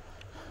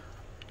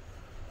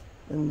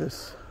in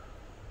this.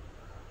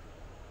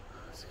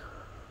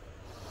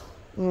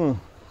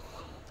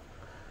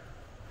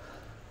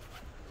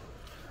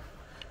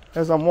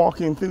 As I'm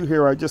walking through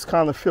here, I just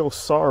kind of feel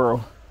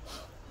sorrow.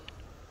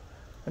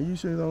 I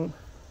usually don't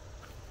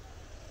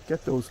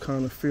get those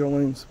kind of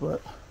feelings, but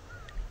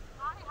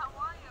Hi, how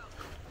are you?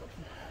 Thank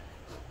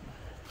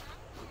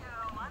you.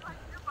 I like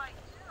your bike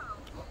too.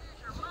 You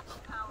use your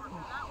muscle power for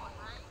that one,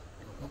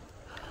 right?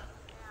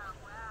 Yeah,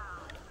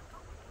 wow.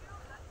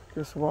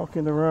 just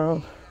walking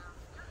around.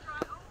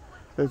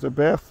 There's a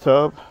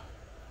bathtub.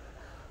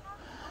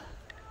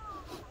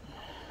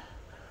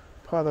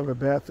 Part of a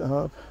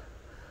bathtub.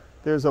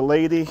 There's a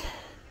lady.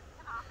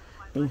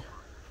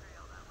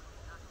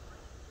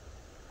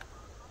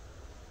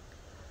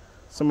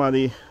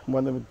 Somebody,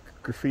 one of the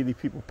graffiti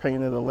people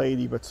painted a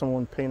lady, but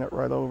someone painted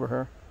right over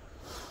her.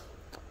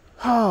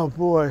 Oh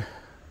boy.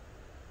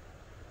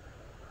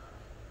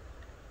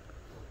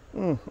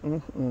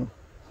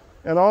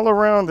 And all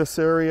around this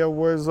area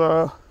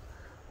were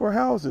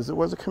houses. It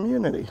was a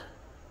community.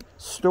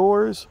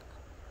 Stores.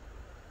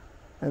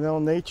 And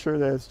all nature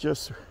that's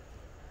just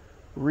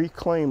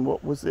reclaimed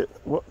what it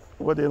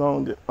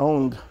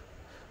owned.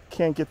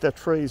 Can't get that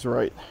phrase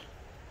right.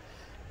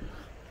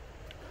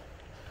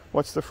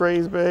 What's the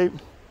phrase, babe?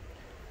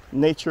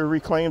 Nature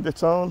reclaimed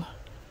its own?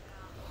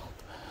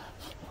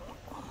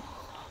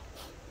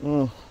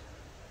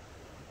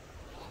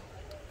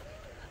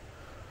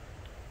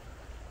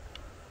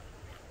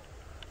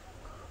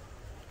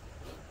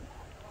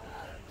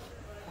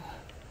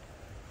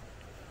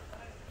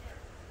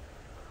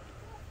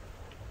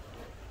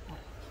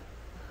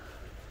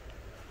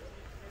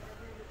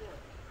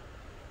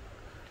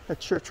 That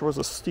church was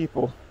a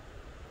steeple.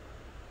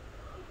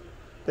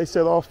 They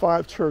said all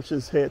 5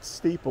 churches had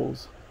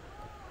steeples.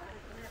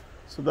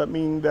 So that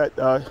means that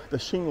the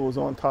shingles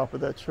on top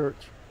of that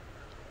church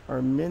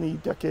are many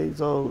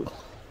decades old.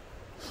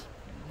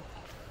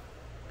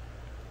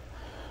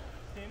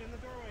 Stand in the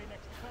doorway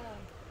next to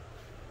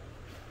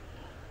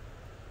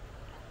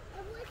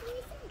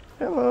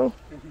Colin. Hello.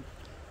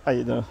 How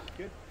you doing?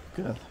 Good.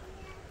 Good.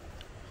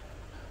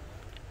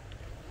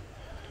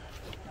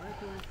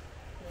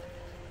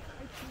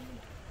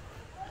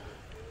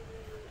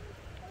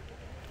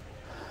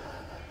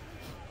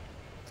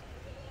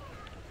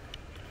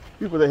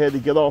 People that had to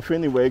get off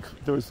anyway, 'cause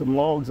there was some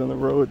logs on the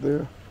road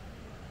there.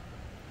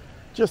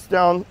 Just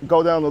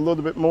go down a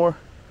little bit more,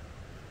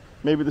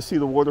 maybe to see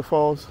the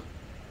waterfalls.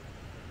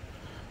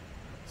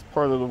 It's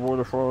part of the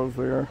waterfalls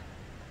there.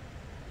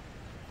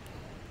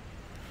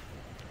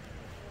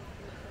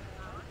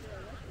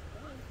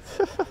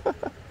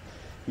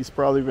 He's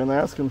probably been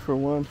asking for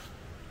one.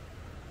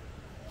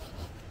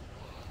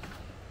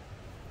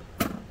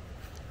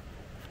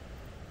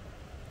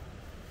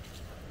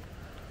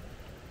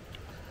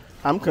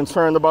 I'm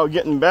concerned about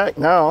getting back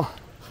now.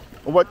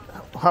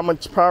 How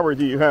much power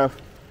do you have?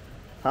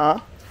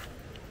 Huh?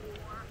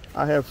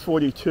 I have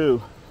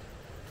 42.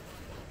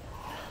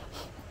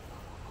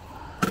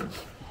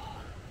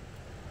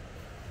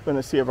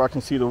 Gonna see if I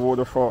can see the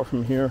waterfall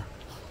from here.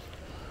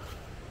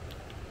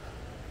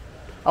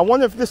 I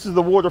wonder if this is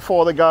the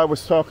waterfall the guy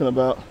was talking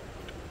about.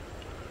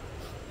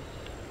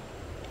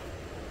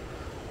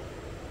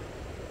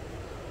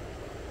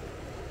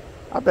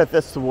 I bet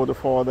that's the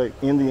waterfall the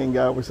Indian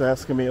guy was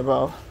asking me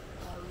about.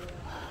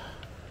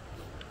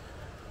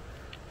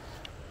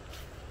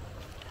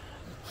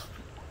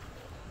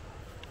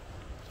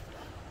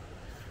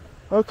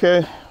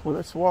 Okay, well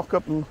let's walk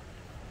up and,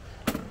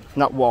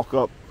 not walk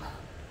up,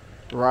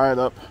 ride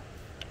up.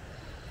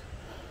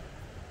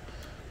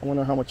 I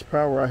wonder how much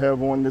power I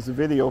have on this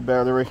video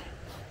battery.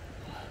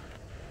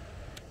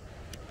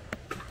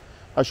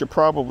 I should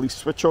probably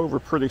switch over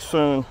pretty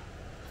soon.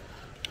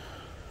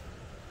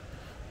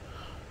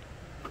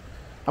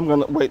 I'm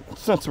gonna wait,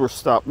 since we're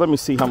stopped, let me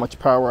see how much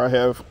power I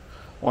have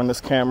on this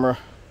camera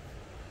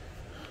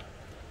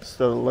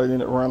instead of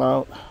letting it run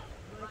out.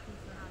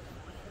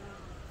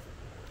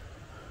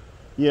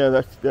 Yeah,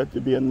 that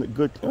would be a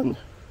good one.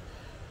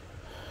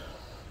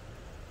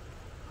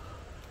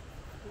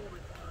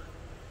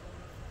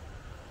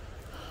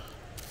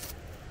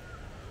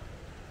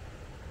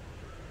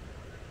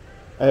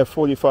 I have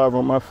 45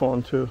 on my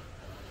phone too.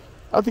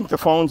 I think the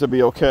phones will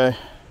be okay.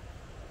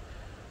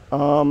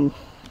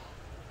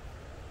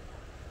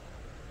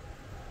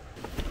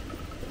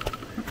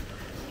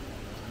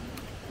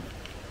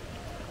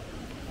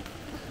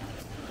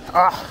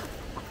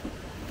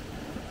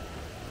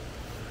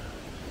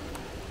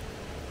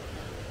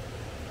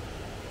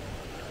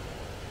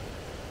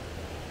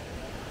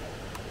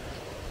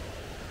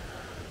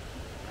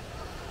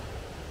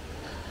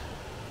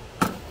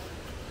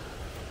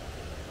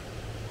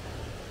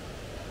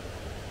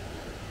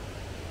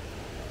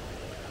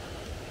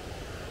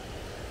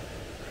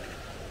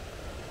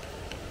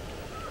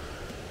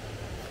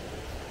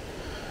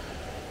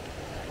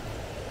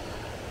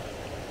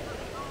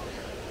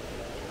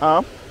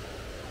 Huh?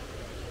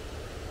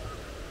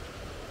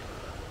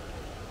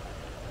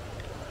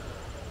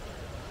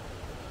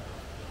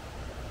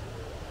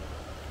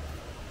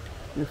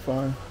 You're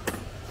fine.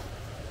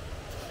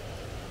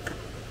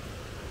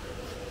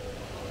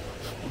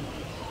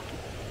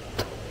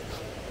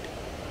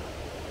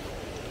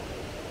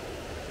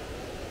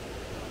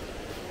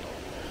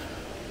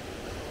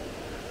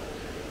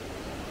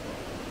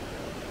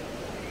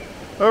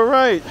 All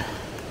right.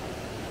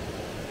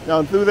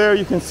 Down through there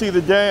you can see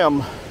the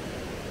dam.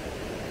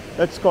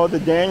 That's called the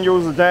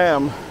Daniels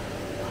Dam.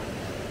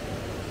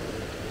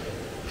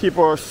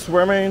 People are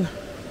swimming.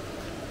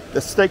 The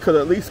state could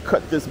at least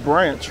cut this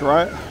branch,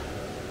 right?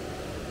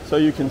 So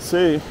you can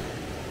see.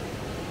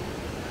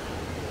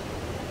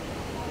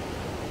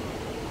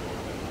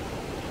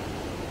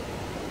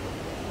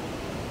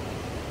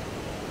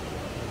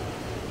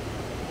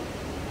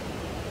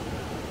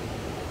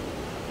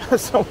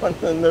 Someone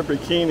in their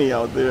bikini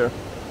out there.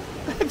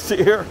 Next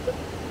here.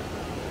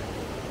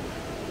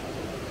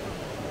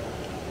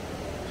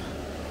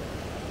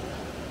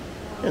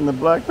 In the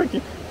black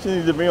bikini. She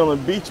needs to be on the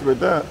beach with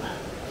that.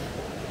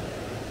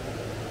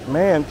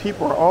 Man,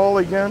 people are all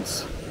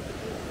against.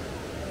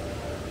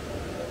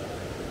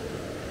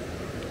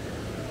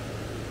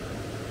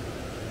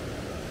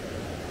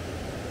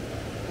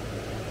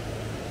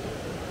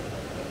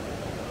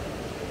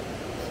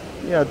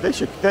 Yeah,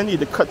 they need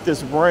to cut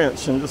this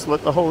branch and just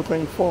let the whole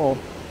thing fall.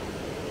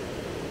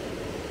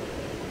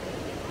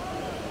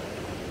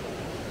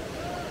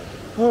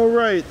 All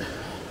right.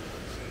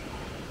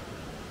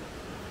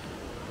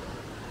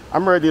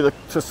 I'm ready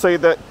to say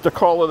that, to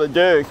call it a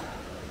day.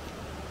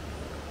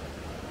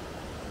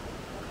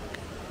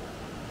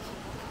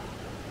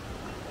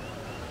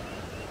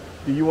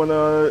 Do you want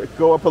to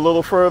go up a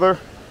little further?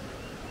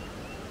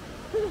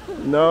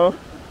 No?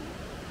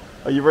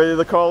 Are you ready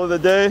to call it a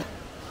day?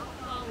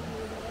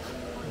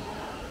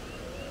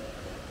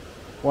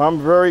 Well,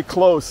 I'm very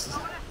close.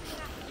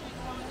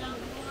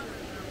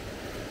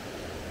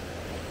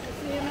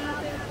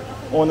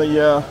 On the,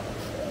 yeah.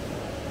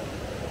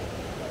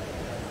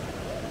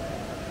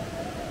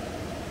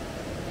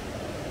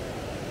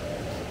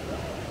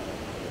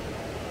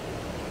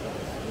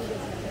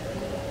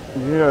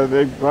 Yeah,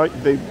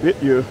 they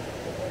bit you.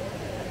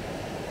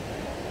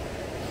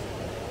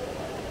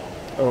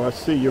 Oh, I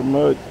see your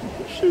mud.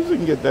 Shoes, you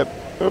can get that.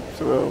 Oops,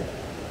 well.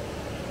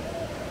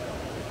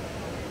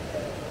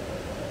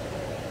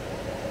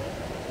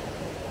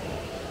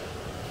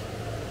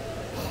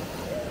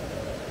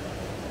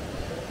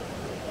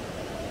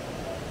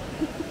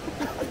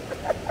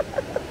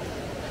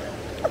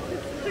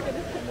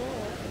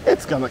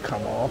 It's gonna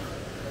come off.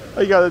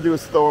 All you gotta do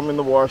is throw them in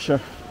the washer.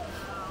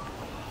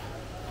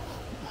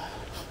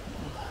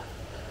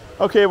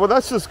 Okay, well,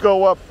 let's just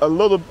go up a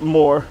little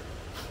more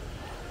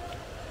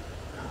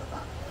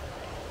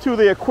to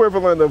the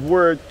equivalent of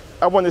where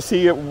I want to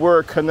see it where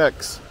it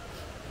connects.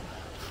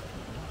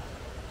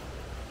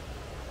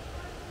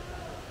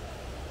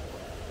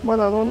 But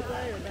I don't.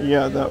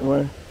 Yeah, that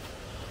way.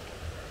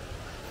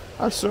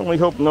 I certainly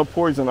hope no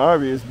poison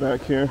ivy is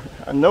back here.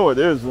 I know it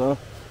is, though.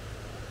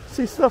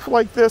 See stuff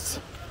like this?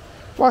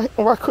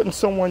 Why couldn't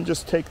someone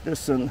just take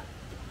this and,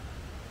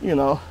 you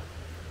know,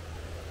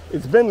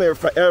 it's been there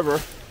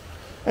forever,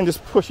 and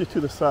just push it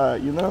to the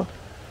side, you know?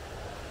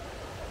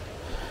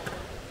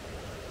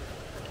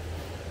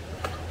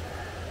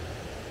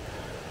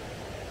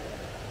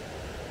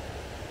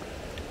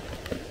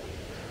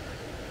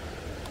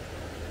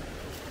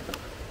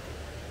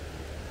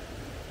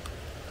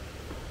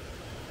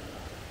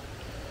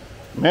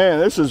 Man,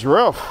 this is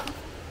rough.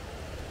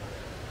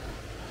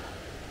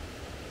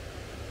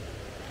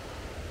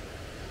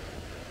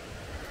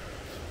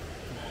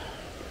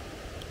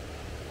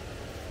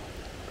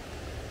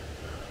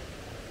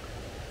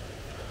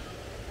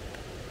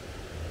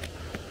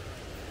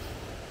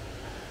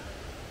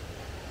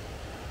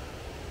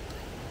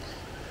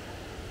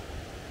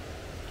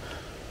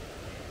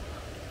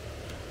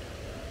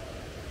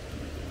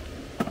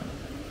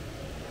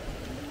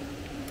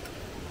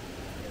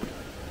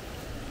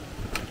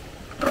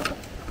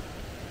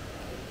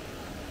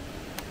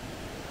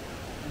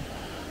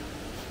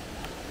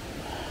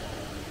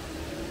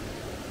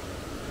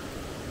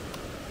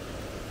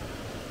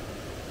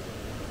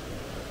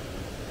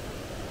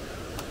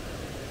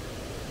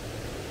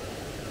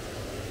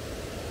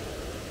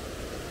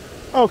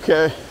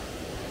 Okay.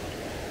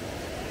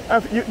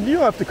 You don't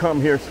have to come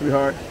here,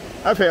 sweetheart.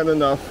 I've had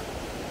enough.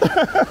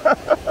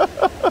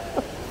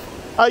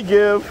 I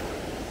give.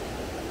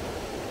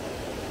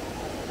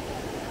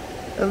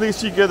 At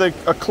least you get a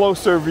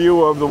closer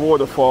view of the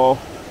waterfall.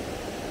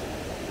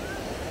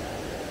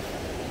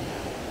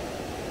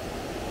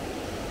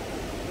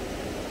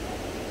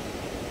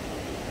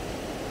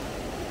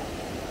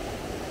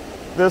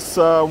 This,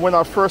 when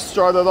I first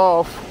started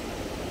off,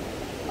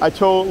 I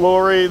told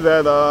Lori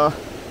that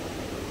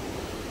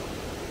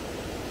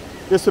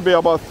this would be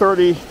about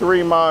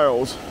 33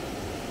 miles,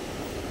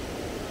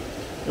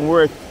 and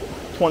we're at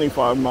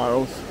 25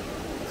 miles.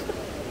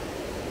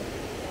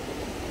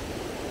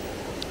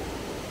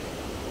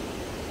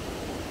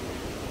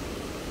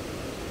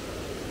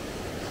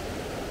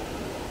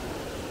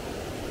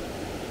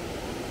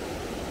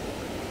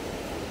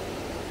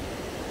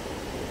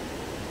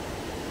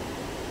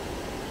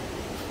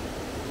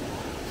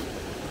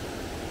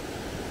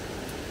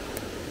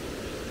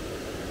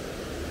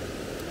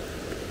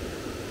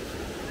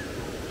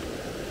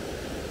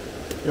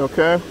 You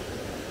okay?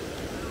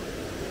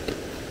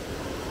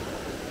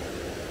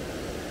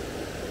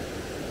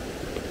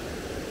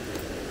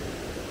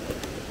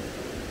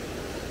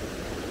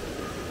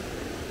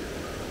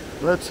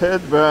 Let's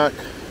head back.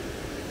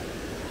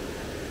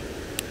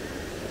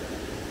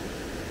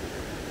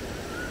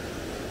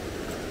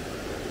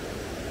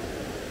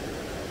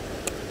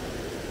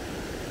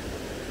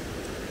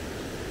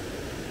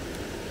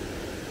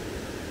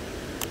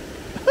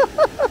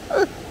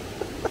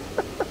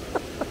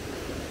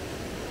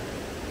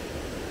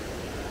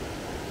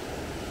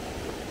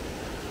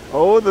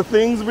 Oh, the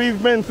things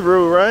we've been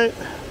through, right?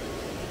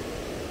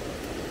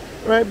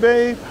 Right,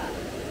 babe?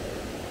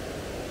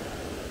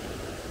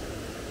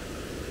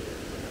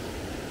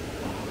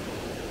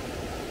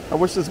 I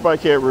wish this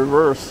bike had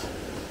reverse.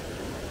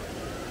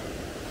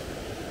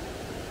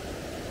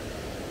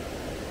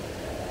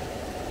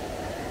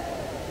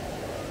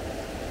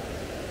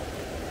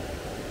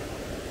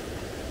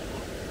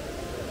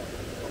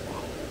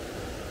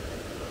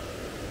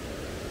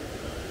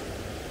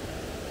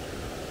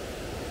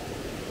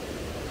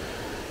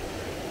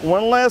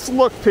 One last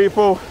look,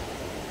 people,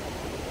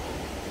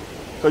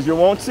 because you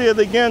won't see it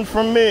again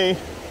from me.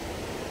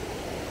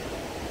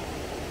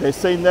 They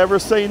say never,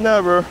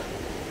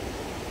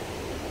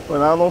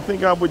 but I don't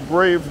think I would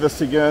brave this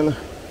again.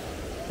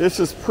 This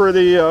is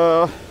pretty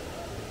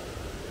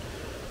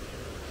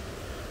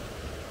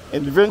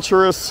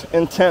adventurous,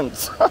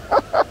 intense.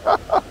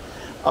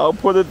 I'll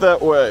put it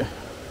that way.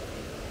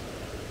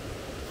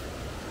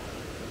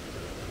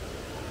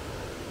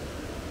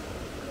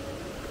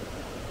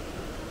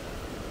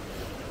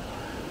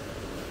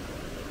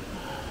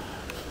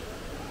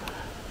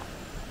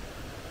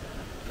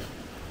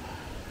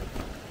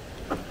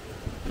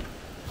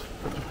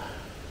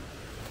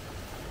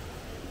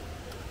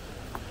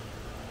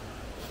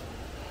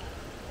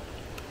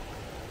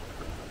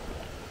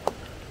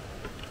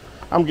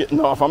 I'm getting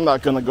off. I'm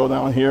not going to go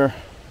down here.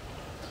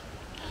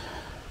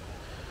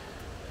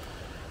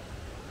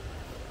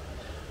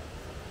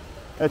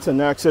 That's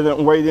an accident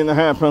waiting to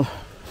happen.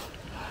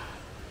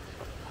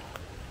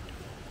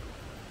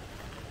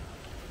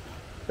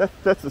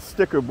 That's a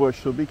sticker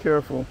bush, so be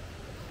careful.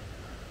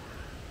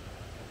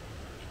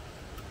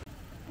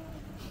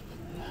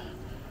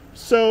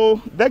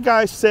 So that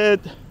guy said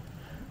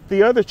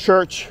the other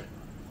church,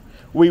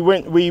 we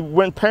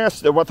went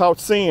past it without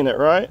seeing it,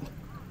 right?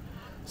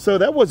 So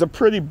that was a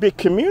pretty big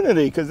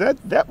community, because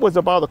that was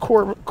about a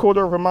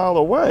quarter of a mile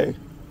away.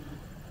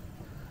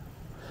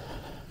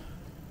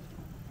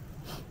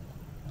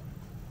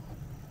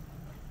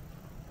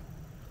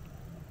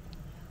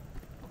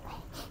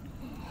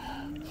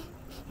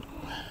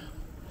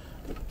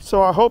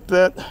 So I hope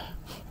that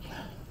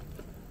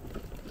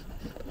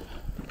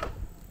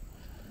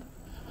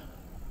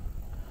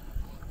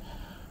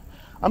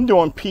I'm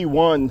doing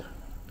P1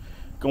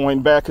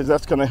 going back, because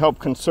that's going to help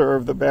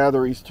conserve the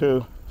batteries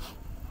too.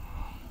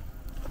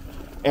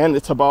 And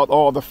it's about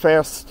all the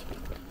fast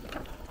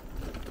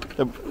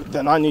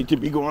that I need to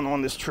be going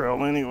on this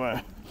trail anyway.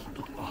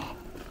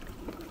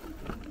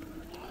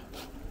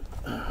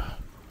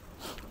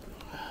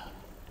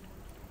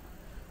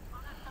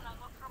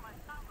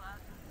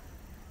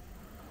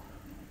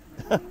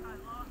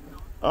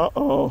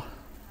 Uh-oh.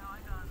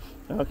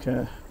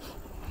 Okay.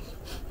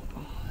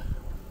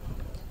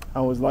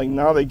 I was like,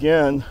 not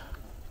again.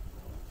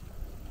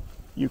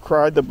 You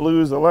cried the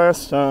blues the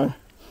last time.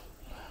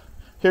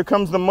 Here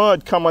comes the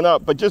mud coming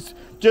up, but just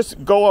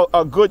go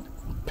a good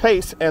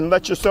pace and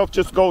let yourself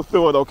just go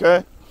through it,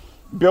 okay?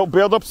 Build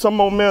up some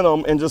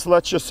momentum and just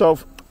let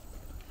yourself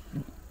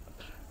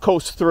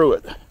coast through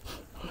it.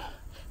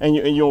 And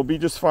you'll be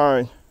just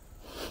fine.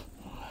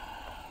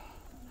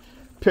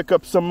 Pick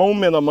up some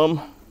momentum.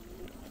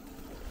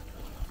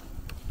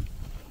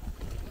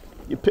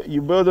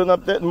 You building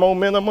up that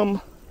momentum.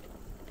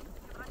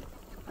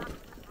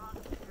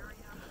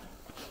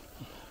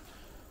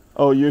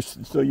 Oh,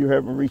 so you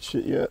haven't reached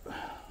it yet.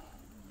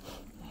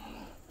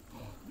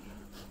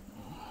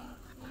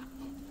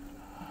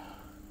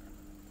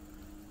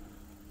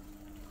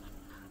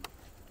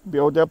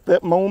 Build up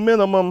that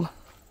momentum.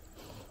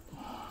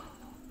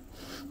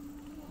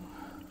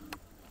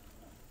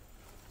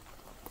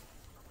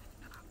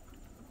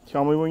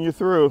 Tell me when you're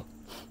through.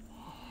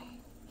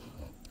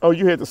 Oh,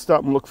 you had to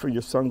stop and look for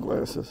your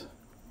sunglasses.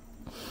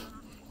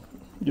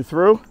 You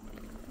through?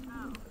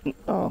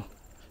 Oh.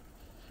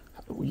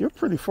 You're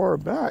pretty far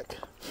back.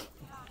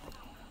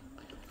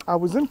 I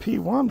was in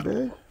P1,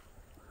 babe.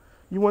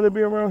 You want to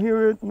be around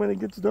here when it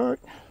gets dark?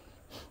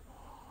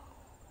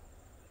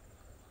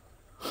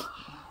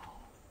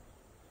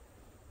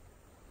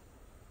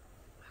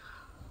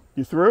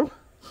 You through?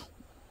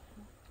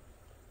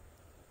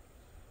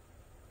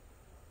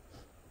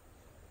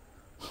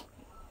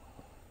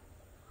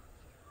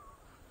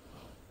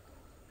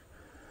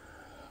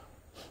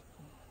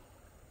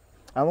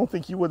 I don't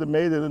think you would have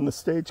made it in the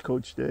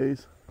stagecoach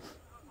days.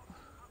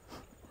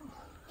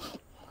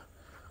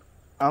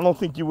 I don't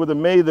think you would have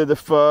made it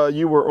if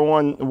you were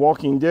on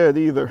Walking Dead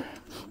either.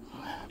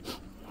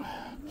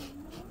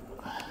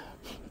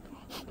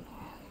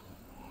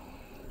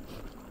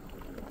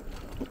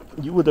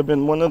 You would have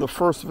been one of the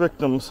first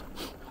victims.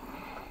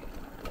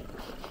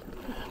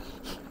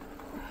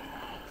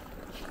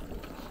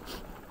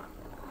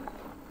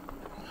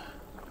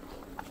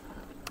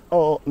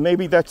 Oh,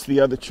 maybe that's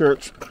the other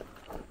church.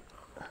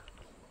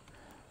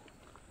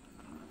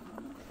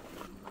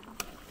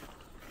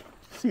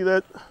 See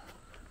that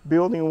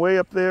building way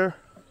up there?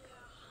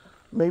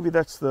 Maybe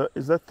that's the,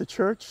 is that the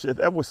church?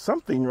 That was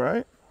something,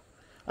 right?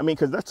 I mean,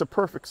 because that's a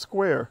perfect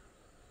square.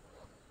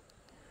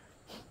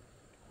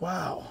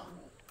 Wow.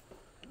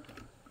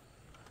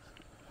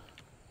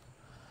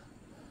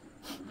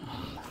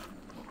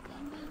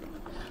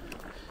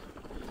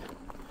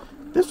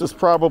 This was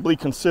probably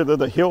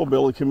considered a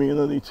hillbilly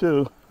community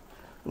too,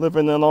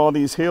 living in all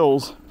these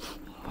hills.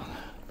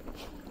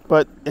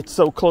 But it's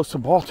so close to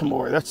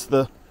Baltimore. That's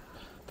the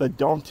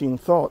daunting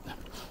thought.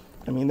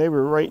 I mean, they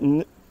were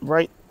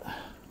right.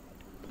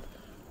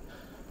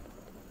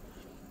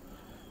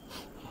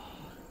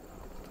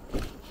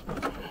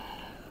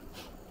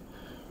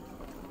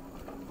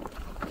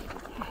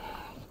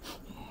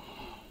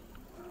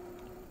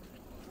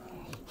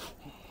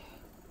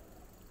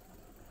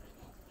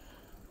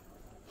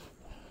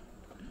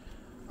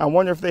 I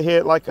wonder if they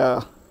had like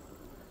a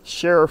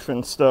sheriff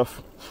and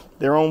stuff,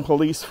 their own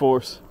police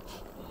force.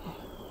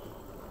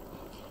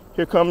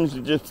 Here comes,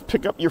 just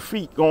pick up your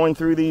feet going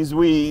through these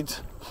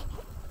weeds.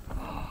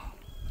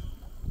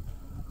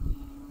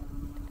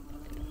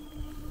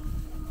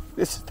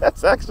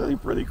 That's actually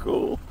pretty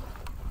cool.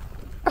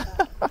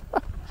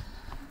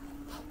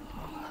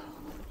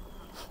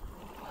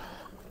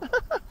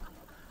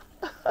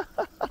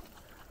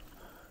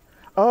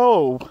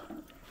 Oh,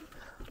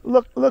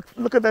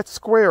 look at that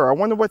square. I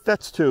wonder what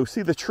that's to.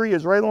 See, the tree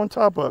is right on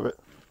top of it.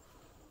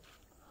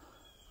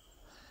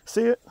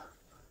 See it?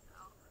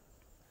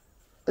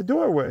 A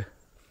doorway.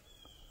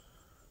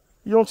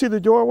 You don't see the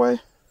doorway?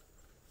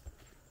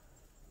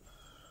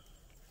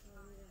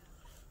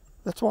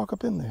 Let's walk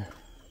up in there.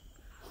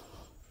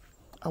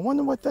 I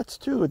wonder what that's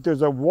to.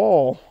 There's a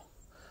wall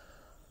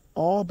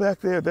all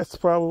back there. That's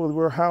probably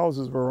where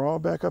houses were, all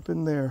back up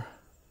in there.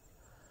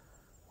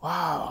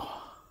 Wow.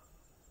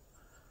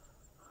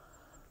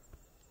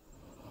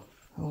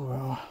 Oh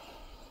well.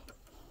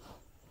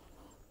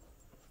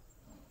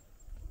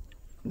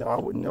 No, I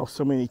wouldn't know.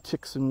 So many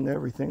ticks and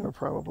everything are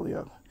probably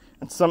up.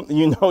 And some,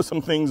 you know,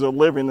 some things are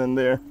living in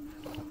there,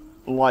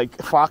 like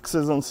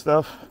foxes and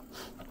stuff.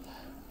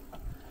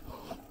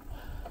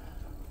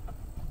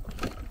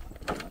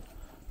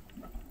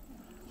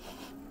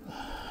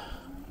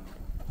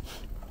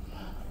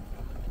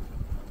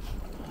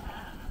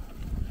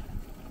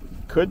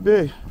 Could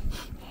be.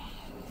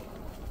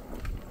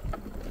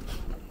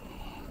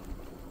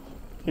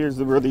 Here's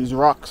where these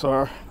rocks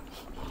are.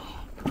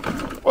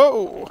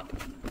 Whoa!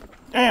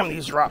 Damn,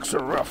 these rocks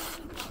are rough.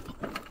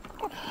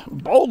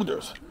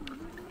 Boulders.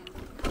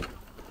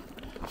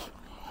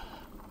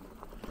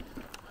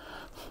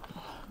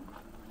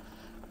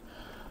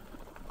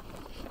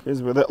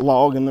 Here's where that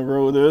log in the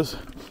road is.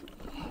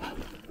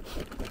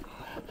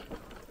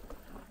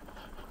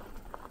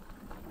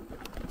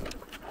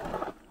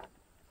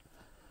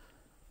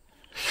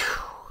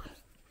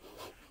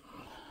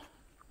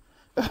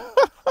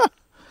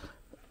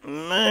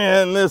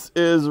 Man, this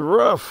is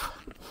rough.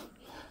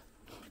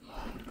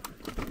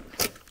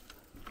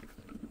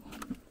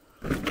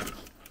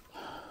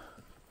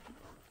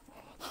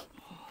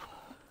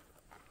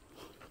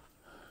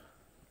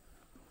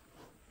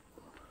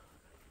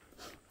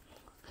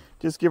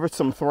 Just give it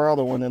some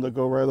throttle and it'll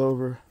go right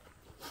over.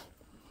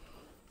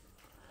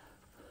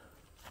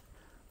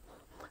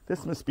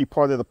 This must be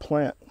part of the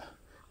plant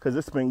because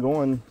it's been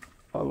going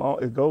along.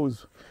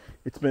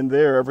 It's been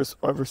there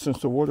ever since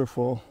the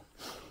waterfall.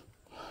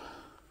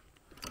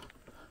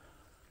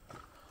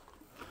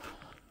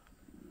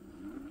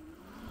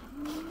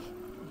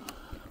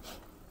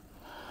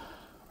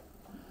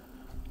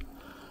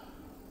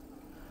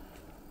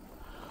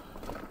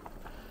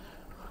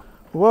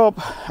 Well,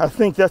 I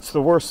think that's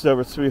the worst of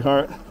it,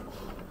 sweetheart.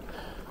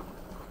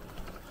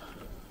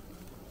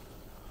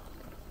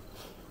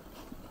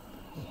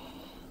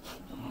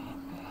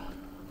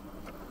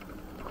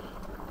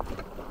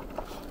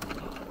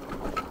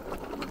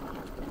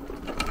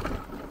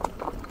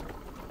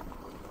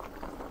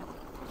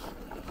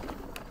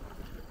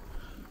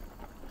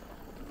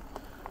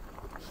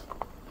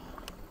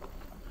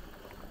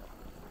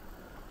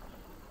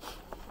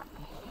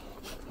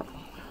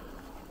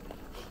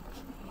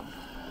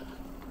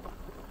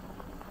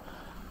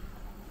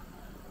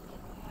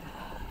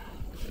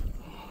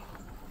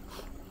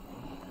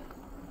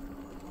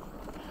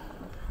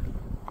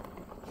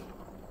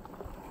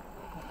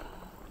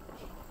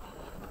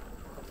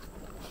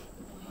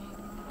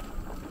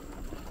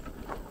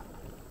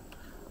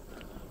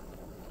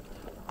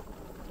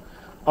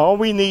 All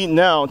we need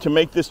now to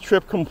make this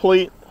trip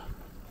complete.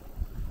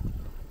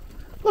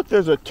 Look,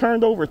 there's a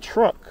turned over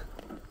truck.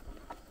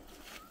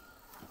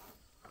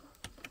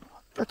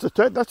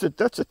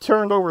 That's a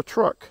turned over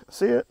truck.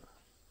 See it?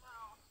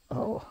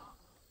 Oh.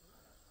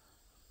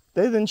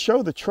 They didn't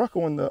show the truck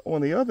on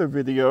the other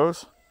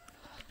videos.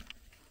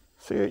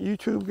 See it,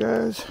 YouTube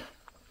guys?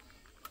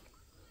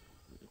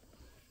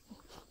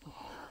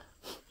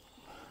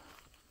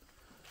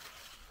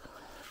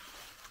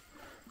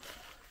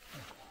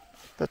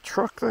 That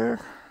truck there.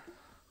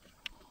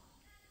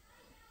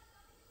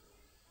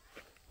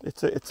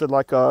 It's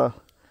like a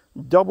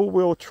double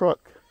wheel truck.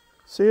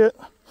 See it?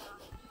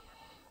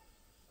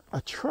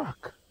 A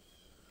truck.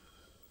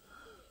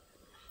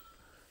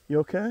 You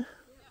okay?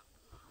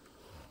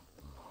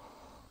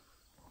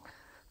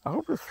 I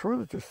hope this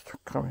fruit is just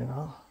coming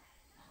out.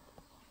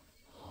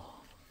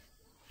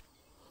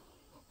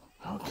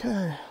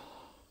 Okay.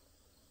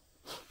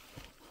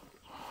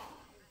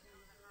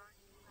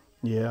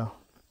 Yeah.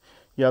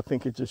 Yeah, I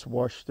think it just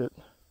washed it.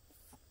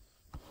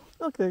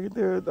 Okay,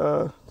 there.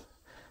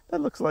 That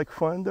looks like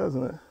fun,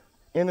 doesn't it?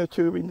 Inner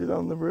tubing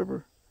down the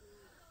river,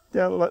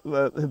 down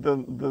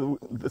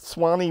the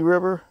Swanee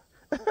River.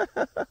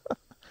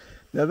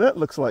 Now that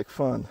looks like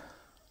fun.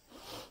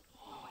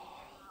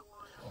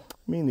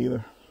 Me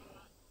neither.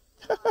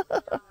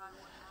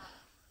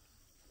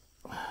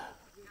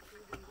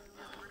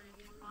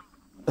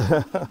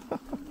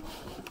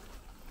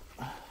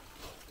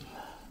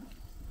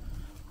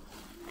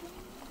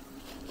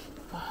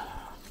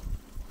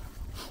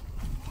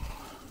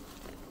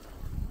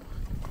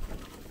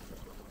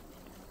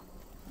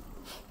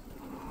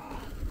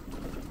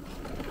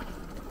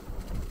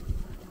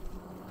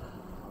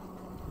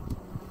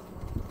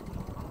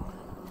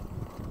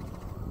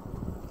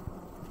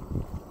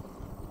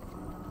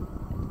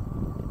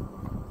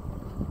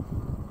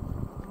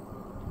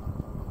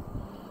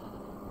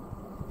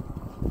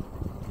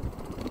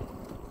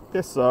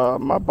 This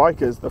my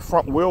bike is, the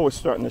front wheel is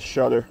starting to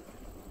shudder.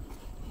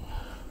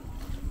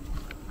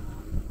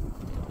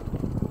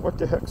 What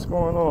the heck's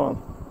going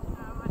on?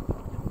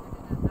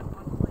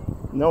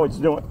 No, it's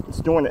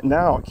doing it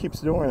now. It keeps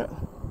doing it.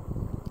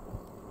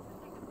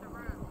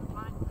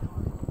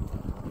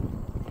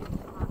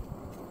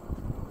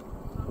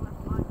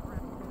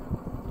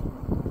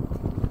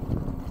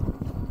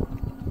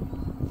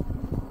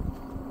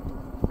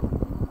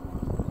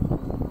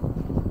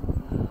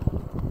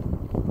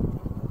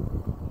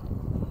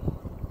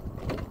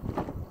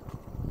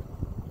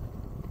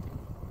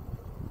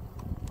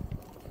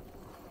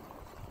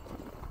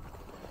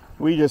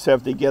 We just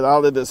have to get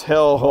out of this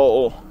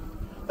hellhole.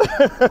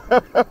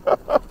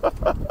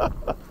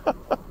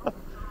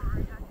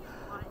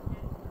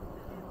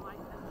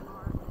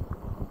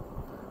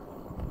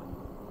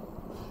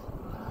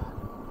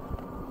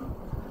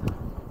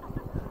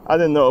 I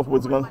didn't know if it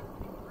was gonna.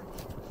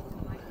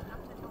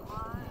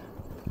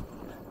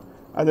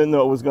 I didn't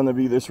know it was gonna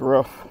be this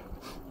rough.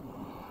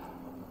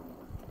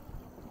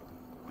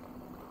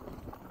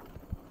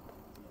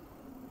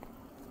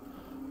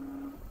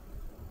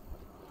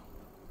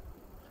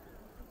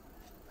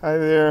 Hi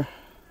there.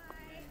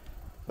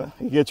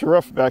 It gets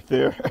rough back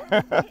there. You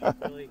know,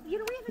 we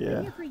haven't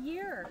been here for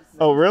years.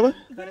 Oh, really?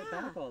 Cut it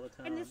back all the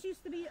time. And this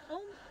used to be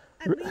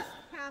at least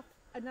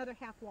another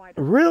half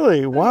wider.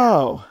 Really?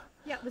 Wow.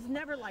 Yeah, it was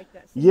never like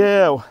this.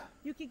 Yeah.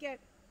 You could get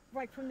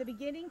like from the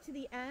beginning to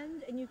the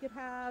end, and you could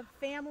have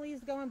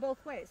families going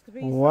both ways. We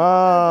used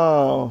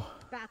Wow.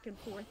 to back and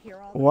forth here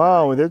all the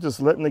Wow, time. they're just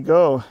letting it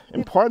go.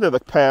 And part of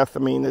the path, I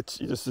mean, it's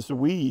just this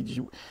weeds.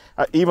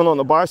 Even on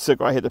the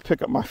bicycle, I had to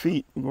pick up my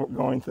feet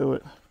going through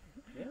it.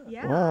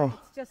 Yeah. Wow.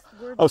 It's just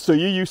Oh, so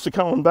you used to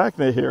coming back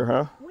here,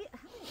 huh? I think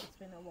it's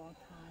been a long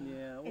time.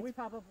 Yeah, well, It's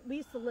probably we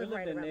used to live we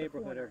right lived in around a the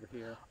neighborhood corner. over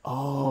here.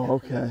 Oh,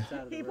 okay.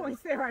 He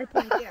points there, I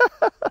point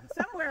there.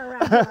 Somewhere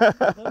around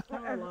there. Those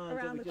power lines that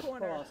around we the just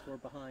corner. crossed were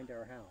behind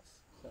our house.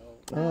 So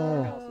Oh.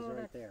 our house is right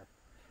that's there.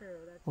 True.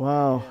 That's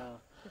Wow.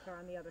 Yeah. They're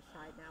on the other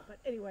side now. But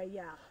anyway,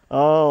 yeah.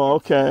 Oh,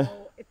 okay.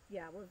 So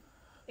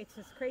it's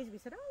just crazy. We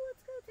said, oh,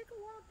 let's go take a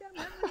walk down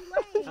memory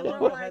lane. How And long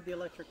we're ago had like, the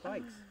electric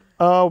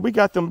bikes? We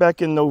got them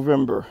back in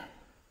November.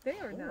 they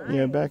are nice.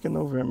 Yeah, back in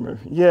November.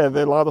 Yeah,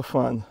 they're a lot of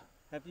fun.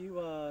 Have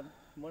you,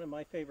 one of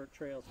my favorite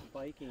trails for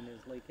biking is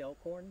Lake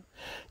Elkhorn.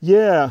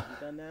 Yeah. Have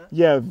you done that?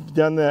 Yeah, I've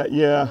done that.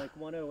 Yeah. Like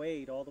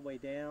 108 all the way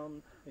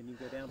down, and you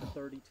go down to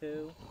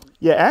 32.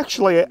 Yeah,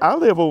 actually, I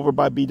live over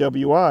by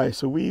BWI,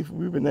 so we've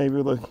been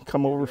able to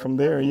come over from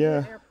there.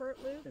 Yeah.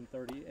 Airport loop. And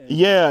 30. And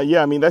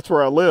Yeah. I mean, that's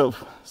where I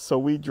live, so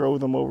we drove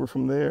them over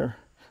from there.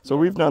 So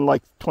we've done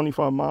like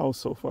 25 miles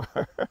so far.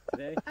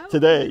 Today? Oh,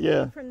 Today, you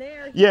yeah. came From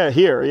there. Yeah,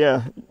 here.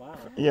 Yeah. Wow.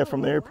 Yeah,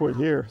 from the airport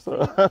here. So.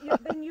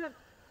 Then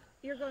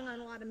you're going on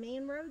a lot of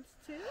main roads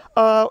too.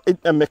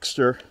 A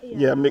mixture.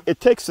 Yeah. Yeah, it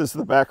takes us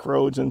the back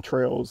roads and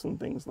trails and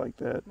things like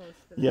that. Most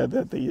of Yeah,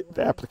 them. the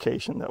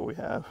application that we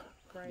have.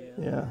 Great.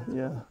 Yeah.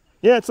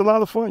 Yeah, it's a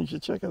lot of fun. You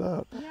should check it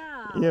out.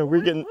 Yeah. Yeah,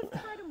 we're getting. We've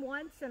tried them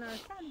once, and our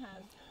son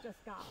has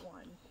just got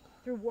one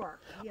through work.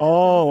 you know,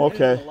 Oh, It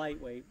is okay. a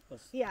lightweight.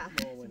 Yeah, Low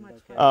it's and much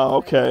like better. Oh,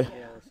 okay.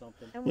 Yeah, or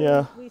something. And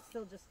Yeah. we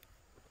still just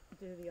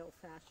do the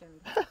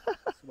old-fashioned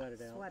Sweat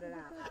it out. sweat it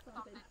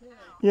out.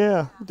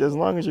 Yeah, as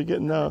long as you're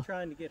getting I'm out.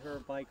 trying to get her a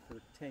bike for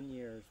 10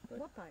 years, but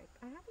What bike?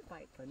 I have a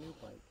bike. a new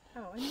bike.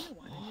 Oh, a new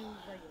one, a new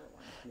regular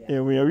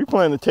one. Yeah, we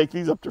plan to take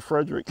these up to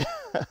Frederick. Yeah,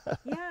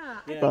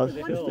 Yeah, I for think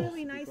the what's hills really would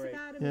be nice great.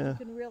 about them where Yeah. you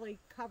can really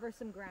cover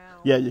some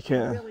ground. Yeah, you and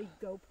can. really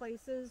go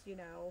places, you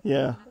know.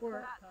 Yeah.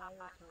 Or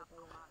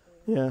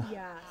Yeah.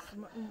 yes,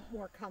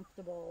 more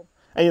comfortable.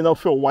 And you don't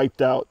feel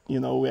wiped out, you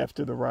know,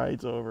 after the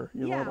ride's over.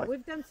 You Yeah, know, like,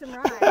 we've done some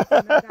rides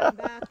and I've gone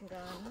back and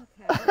gone,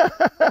 okay,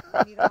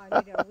 I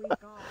need a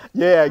week off.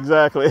 yeah,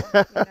 exactly. You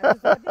know,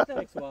 'cause I did the,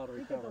 Takes a while to we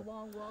did recover. the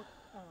long walk,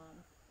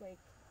 Lake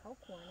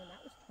Elkhorn, and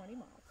that was 20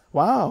 miles.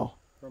 Wow.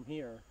 From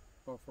here,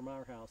 or from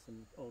our house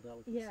in Old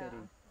Ellicott Yeah.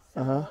 City.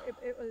 So Uh-huh.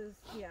 it was,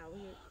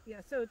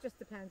 so it just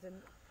depends. And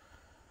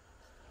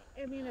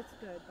I mean, it's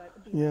good, but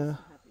it'd be Yeah. nice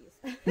to have these.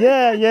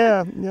 Yeah,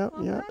 yeah,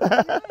 Well, yeah. glad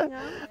you're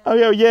enjoying them. Oh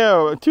yeah,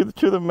 yeah,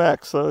 to the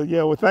max. So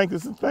yeah, well,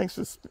 thanks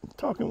for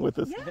talking with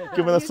us, Yeah,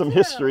 giving us you some too.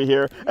 history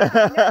here. Yeah,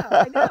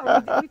 I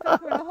know. We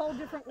thought we were in a whole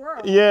different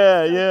world.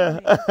 Yeah, It's so yeah.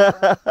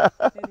 funny.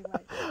 So,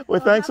 anyway. Well,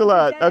 thanks a have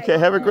lot. good day. Okay,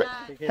 have a great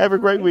Take care. have a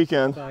great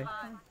weekend. Bye.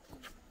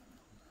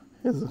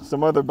 Here's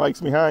some other bikes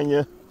behind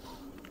you.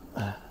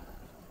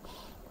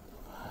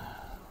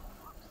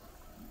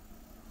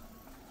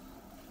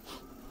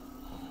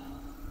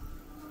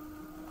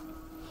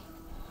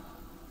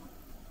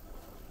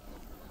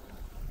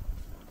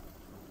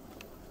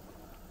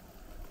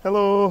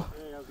 Hello.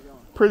 Hey, how's it going?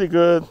 Pretty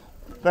good.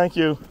 Thank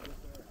you.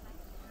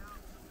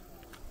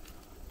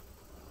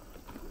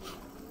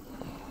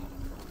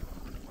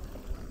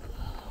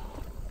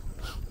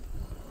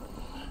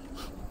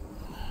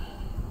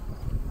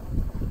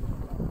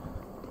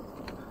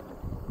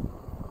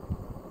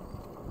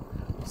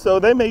 So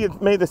they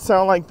made it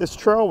sound like this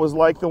trail was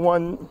like the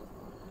one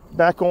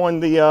back on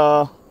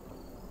the,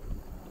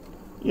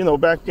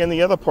 back in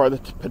the other part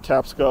of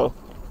Patapsco.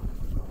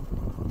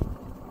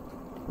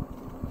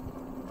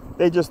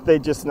 They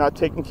just not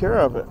taking care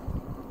of it.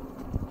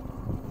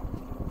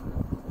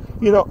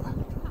 You know, Because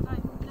I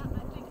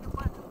think it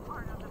wasn't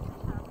part of the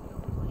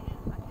Patapsco plan.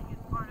 I think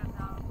it's part of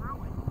the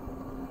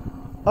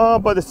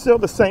Ruin. but it's still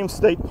the same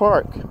state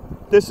park.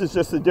 This is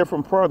just a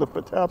different part of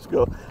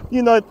Patapsco.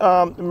 You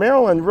know,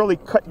 Maryland really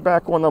cut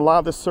back on a lot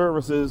of the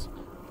services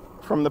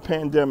from the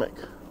pandemic.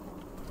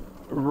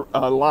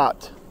 A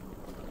lot.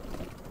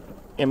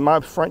 And my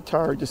front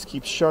tire just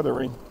keeps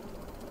shuddering,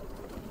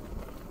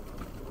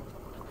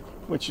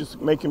 which is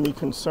making me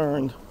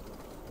concerned.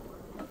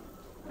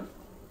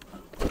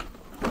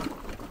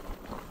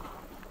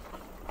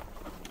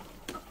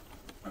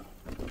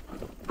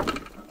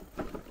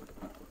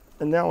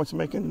 And now it's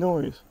making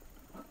noise.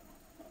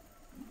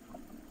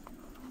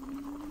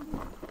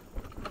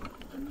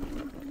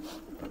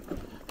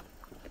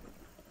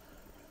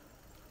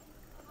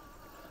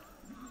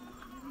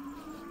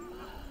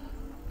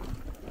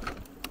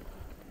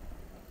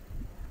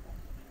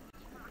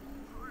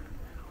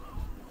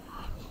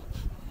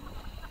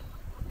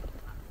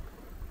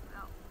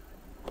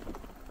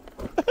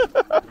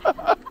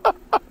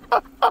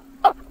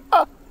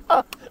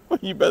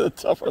 You better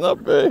toughen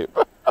up, babe.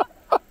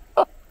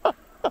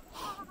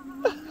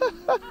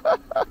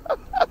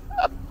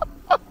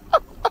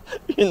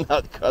 You're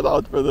not cut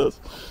out for this.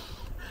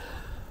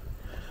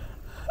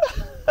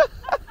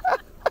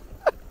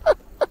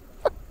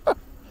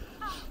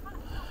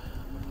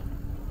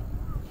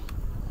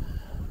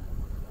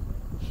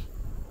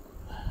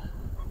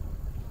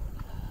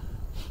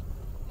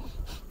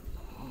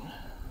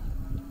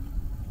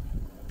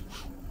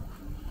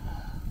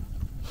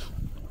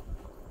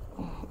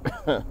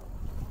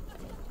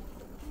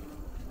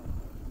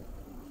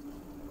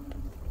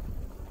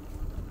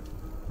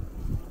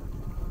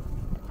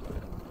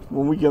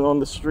 When we get on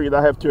the street,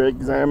 I have to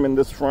examine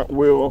this front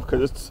wheel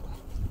because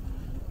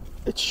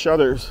it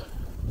shudders.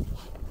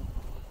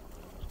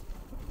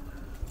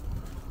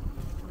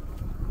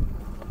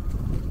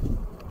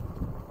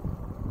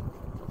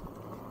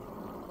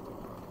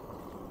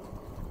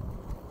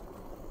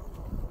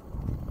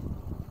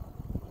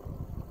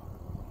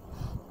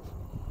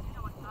 You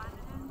know what time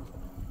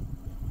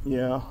it is?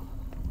 Yeah.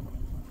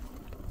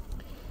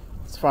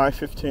 It's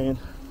 5:15.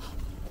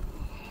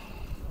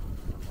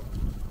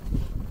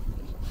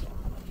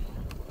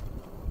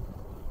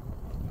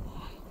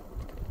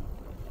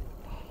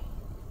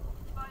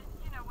 But,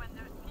 you know, when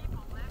those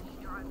people live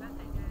here, I bet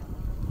they get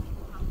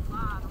a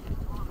lot of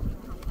walking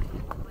from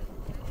place to place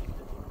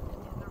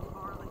in their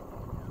car,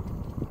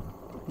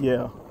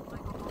 Yeah,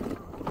 like along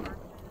those churches.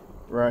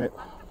 right.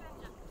 Must have been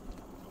just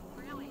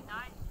really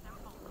nice,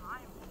 simple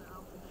times,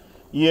 though.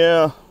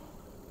 Yeah.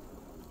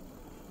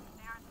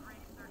 Parents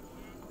raised their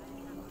kids, they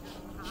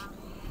just have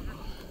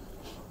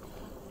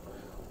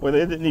Well,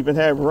 they didn't even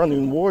have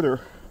running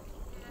water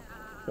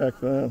back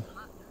then.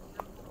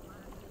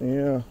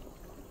 Yeah.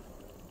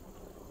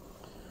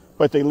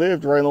 But they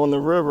lived right on the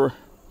river.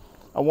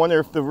 I wonder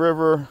if the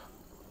river,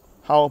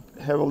 how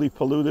heavily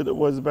polluted it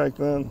was back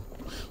then.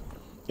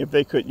 If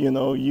they could,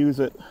 use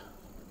it.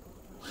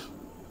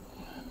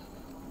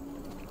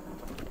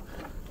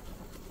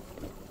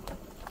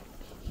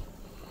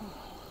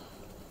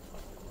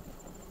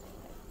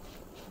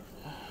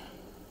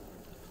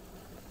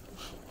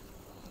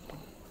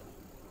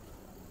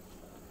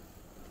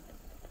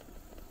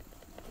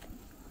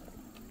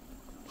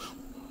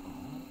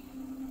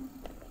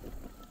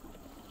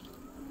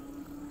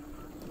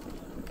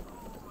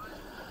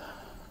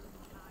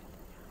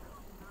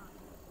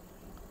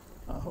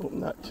 hope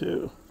not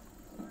too.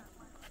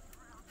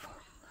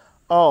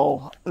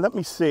 Oh, let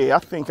me see. I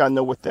think I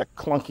know what that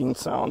clunking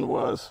sound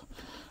was.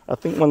 I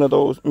think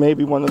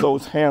maybe one of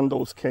those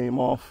handles came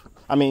off.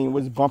 I mean,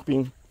 was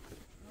bumping.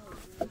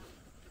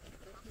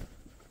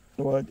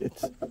 Well,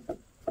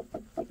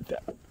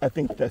 I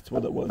think that's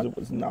what it was. It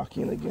was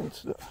knocking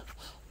against it.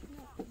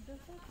 There's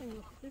something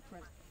that's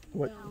different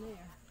What? down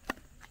there.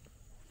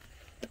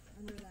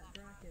 Under that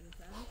bracket. Is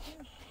that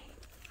okay?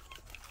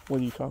 What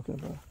are you talking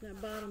about?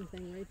 That bottom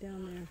thing right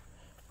down there.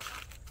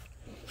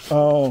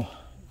 Oh,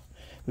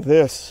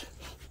 this.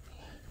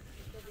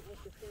 Doesn't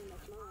look the same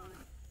as mine.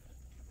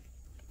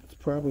 It's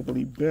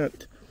probably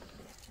bent.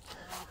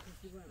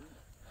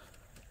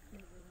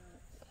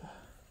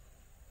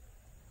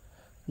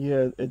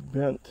 Yeah, it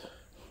bent.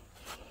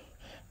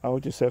 I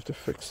would just have to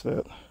fix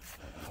that.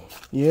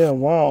 Yeah,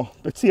 wow.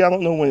 But see, I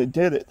don't know when it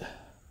did it.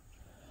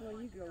 Well,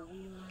 you go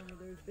wheeling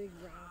over those big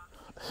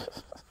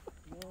rocks.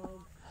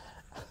 Logs.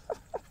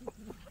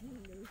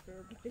 Those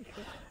are big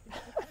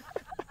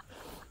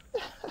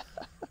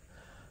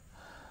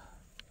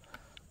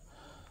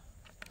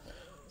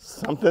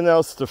Something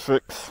else to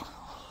fix.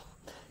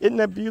 Isn't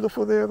that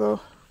beautiful there,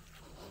 though?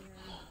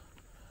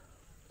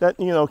 That,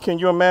 you know, can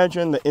you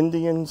imagine the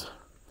Indians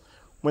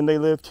when they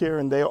lived here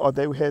and they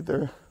had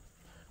their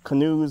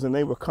canoes and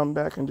they would come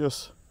back and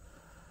just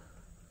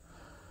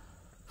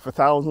for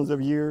thousands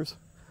of years?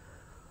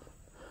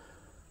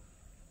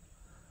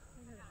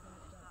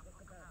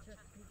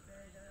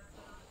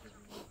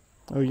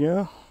 Oh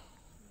yeah?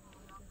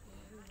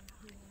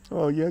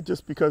 Oh yeah,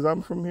 just because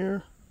I'm from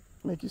here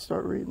make you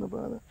start reading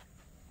about it?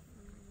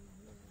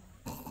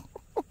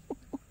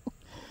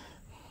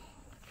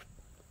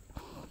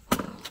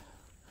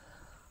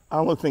 I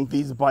don't think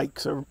these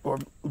bikes are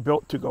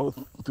built to go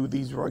through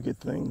these rugged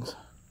things.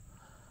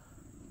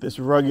 This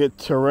rugged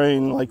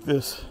terrain like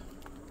this.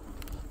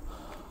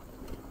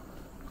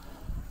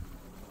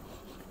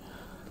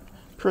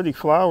 Pretty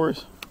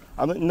flowers.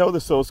 I didn't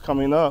notice those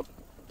coming up.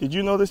 Did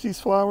you notice these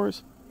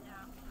flowers? Yeah.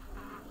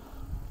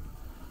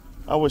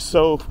 I was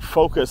so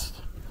focused.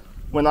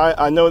 When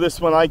I notice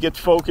when I get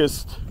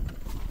focused,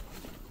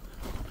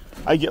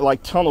 I get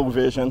like tunnel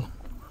vision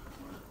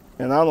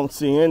and I don't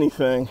see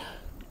anything.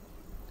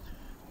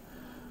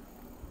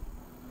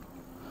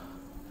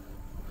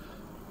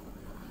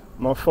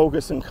 My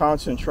focus and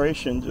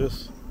concentration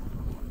just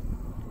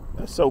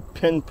is so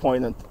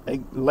pinpointed,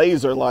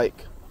 laser-like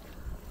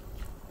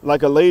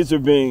a laser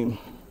beam,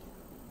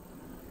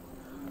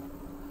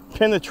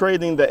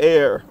 penetrating the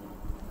air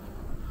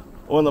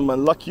on a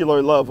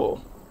molecular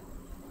level.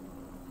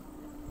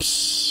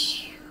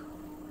 Psh.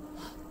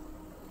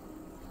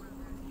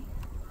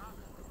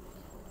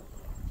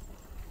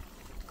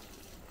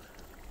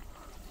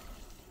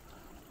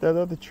 That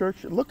other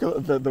church, look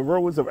at the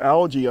rows of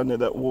algae under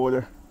that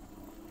water.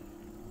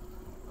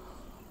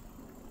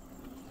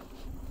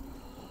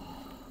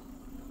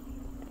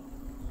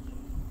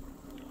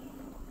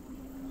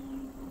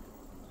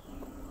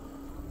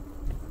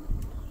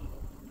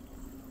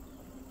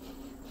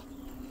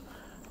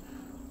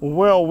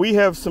 Well, we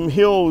have some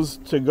hills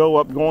to go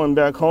up going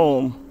back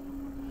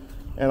home,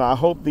 and I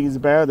hope these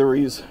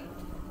batteries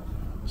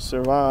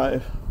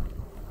survive.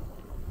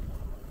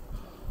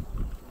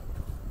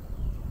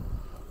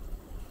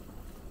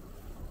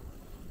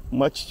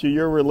 Much to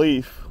your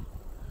relief,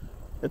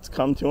 it's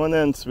come to an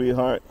end,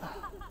 sweetheart.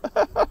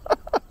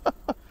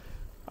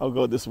 I'll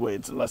go this way,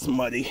 it's less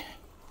muddy.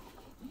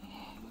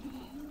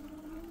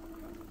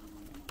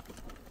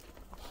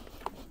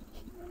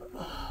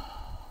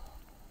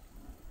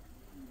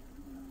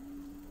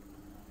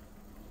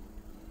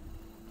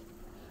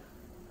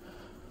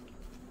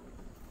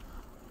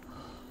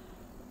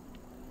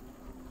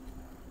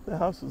 The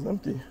house is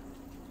empty.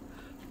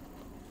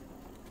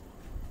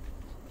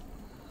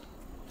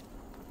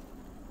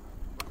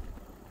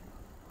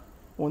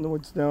 Wonder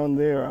what's down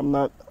there.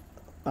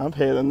 I've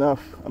had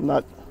enough. I'm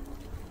not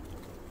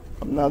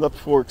up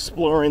for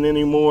exploring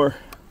anymore.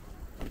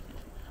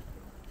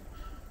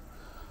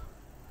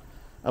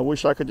 I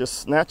wish I could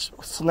just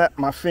snap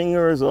my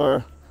fingers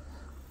or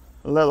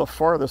let a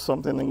fart or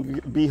something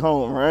and be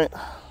home, right?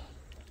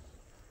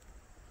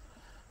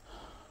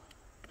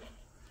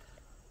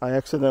 I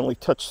accidentally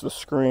touched the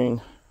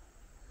screen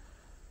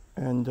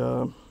and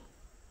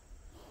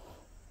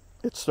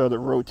it started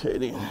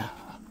rotating.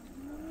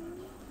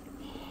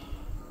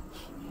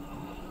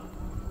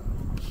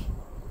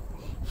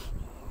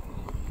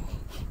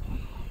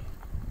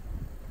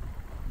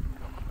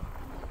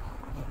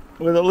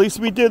 Well, at least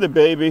we did it,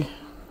 baby.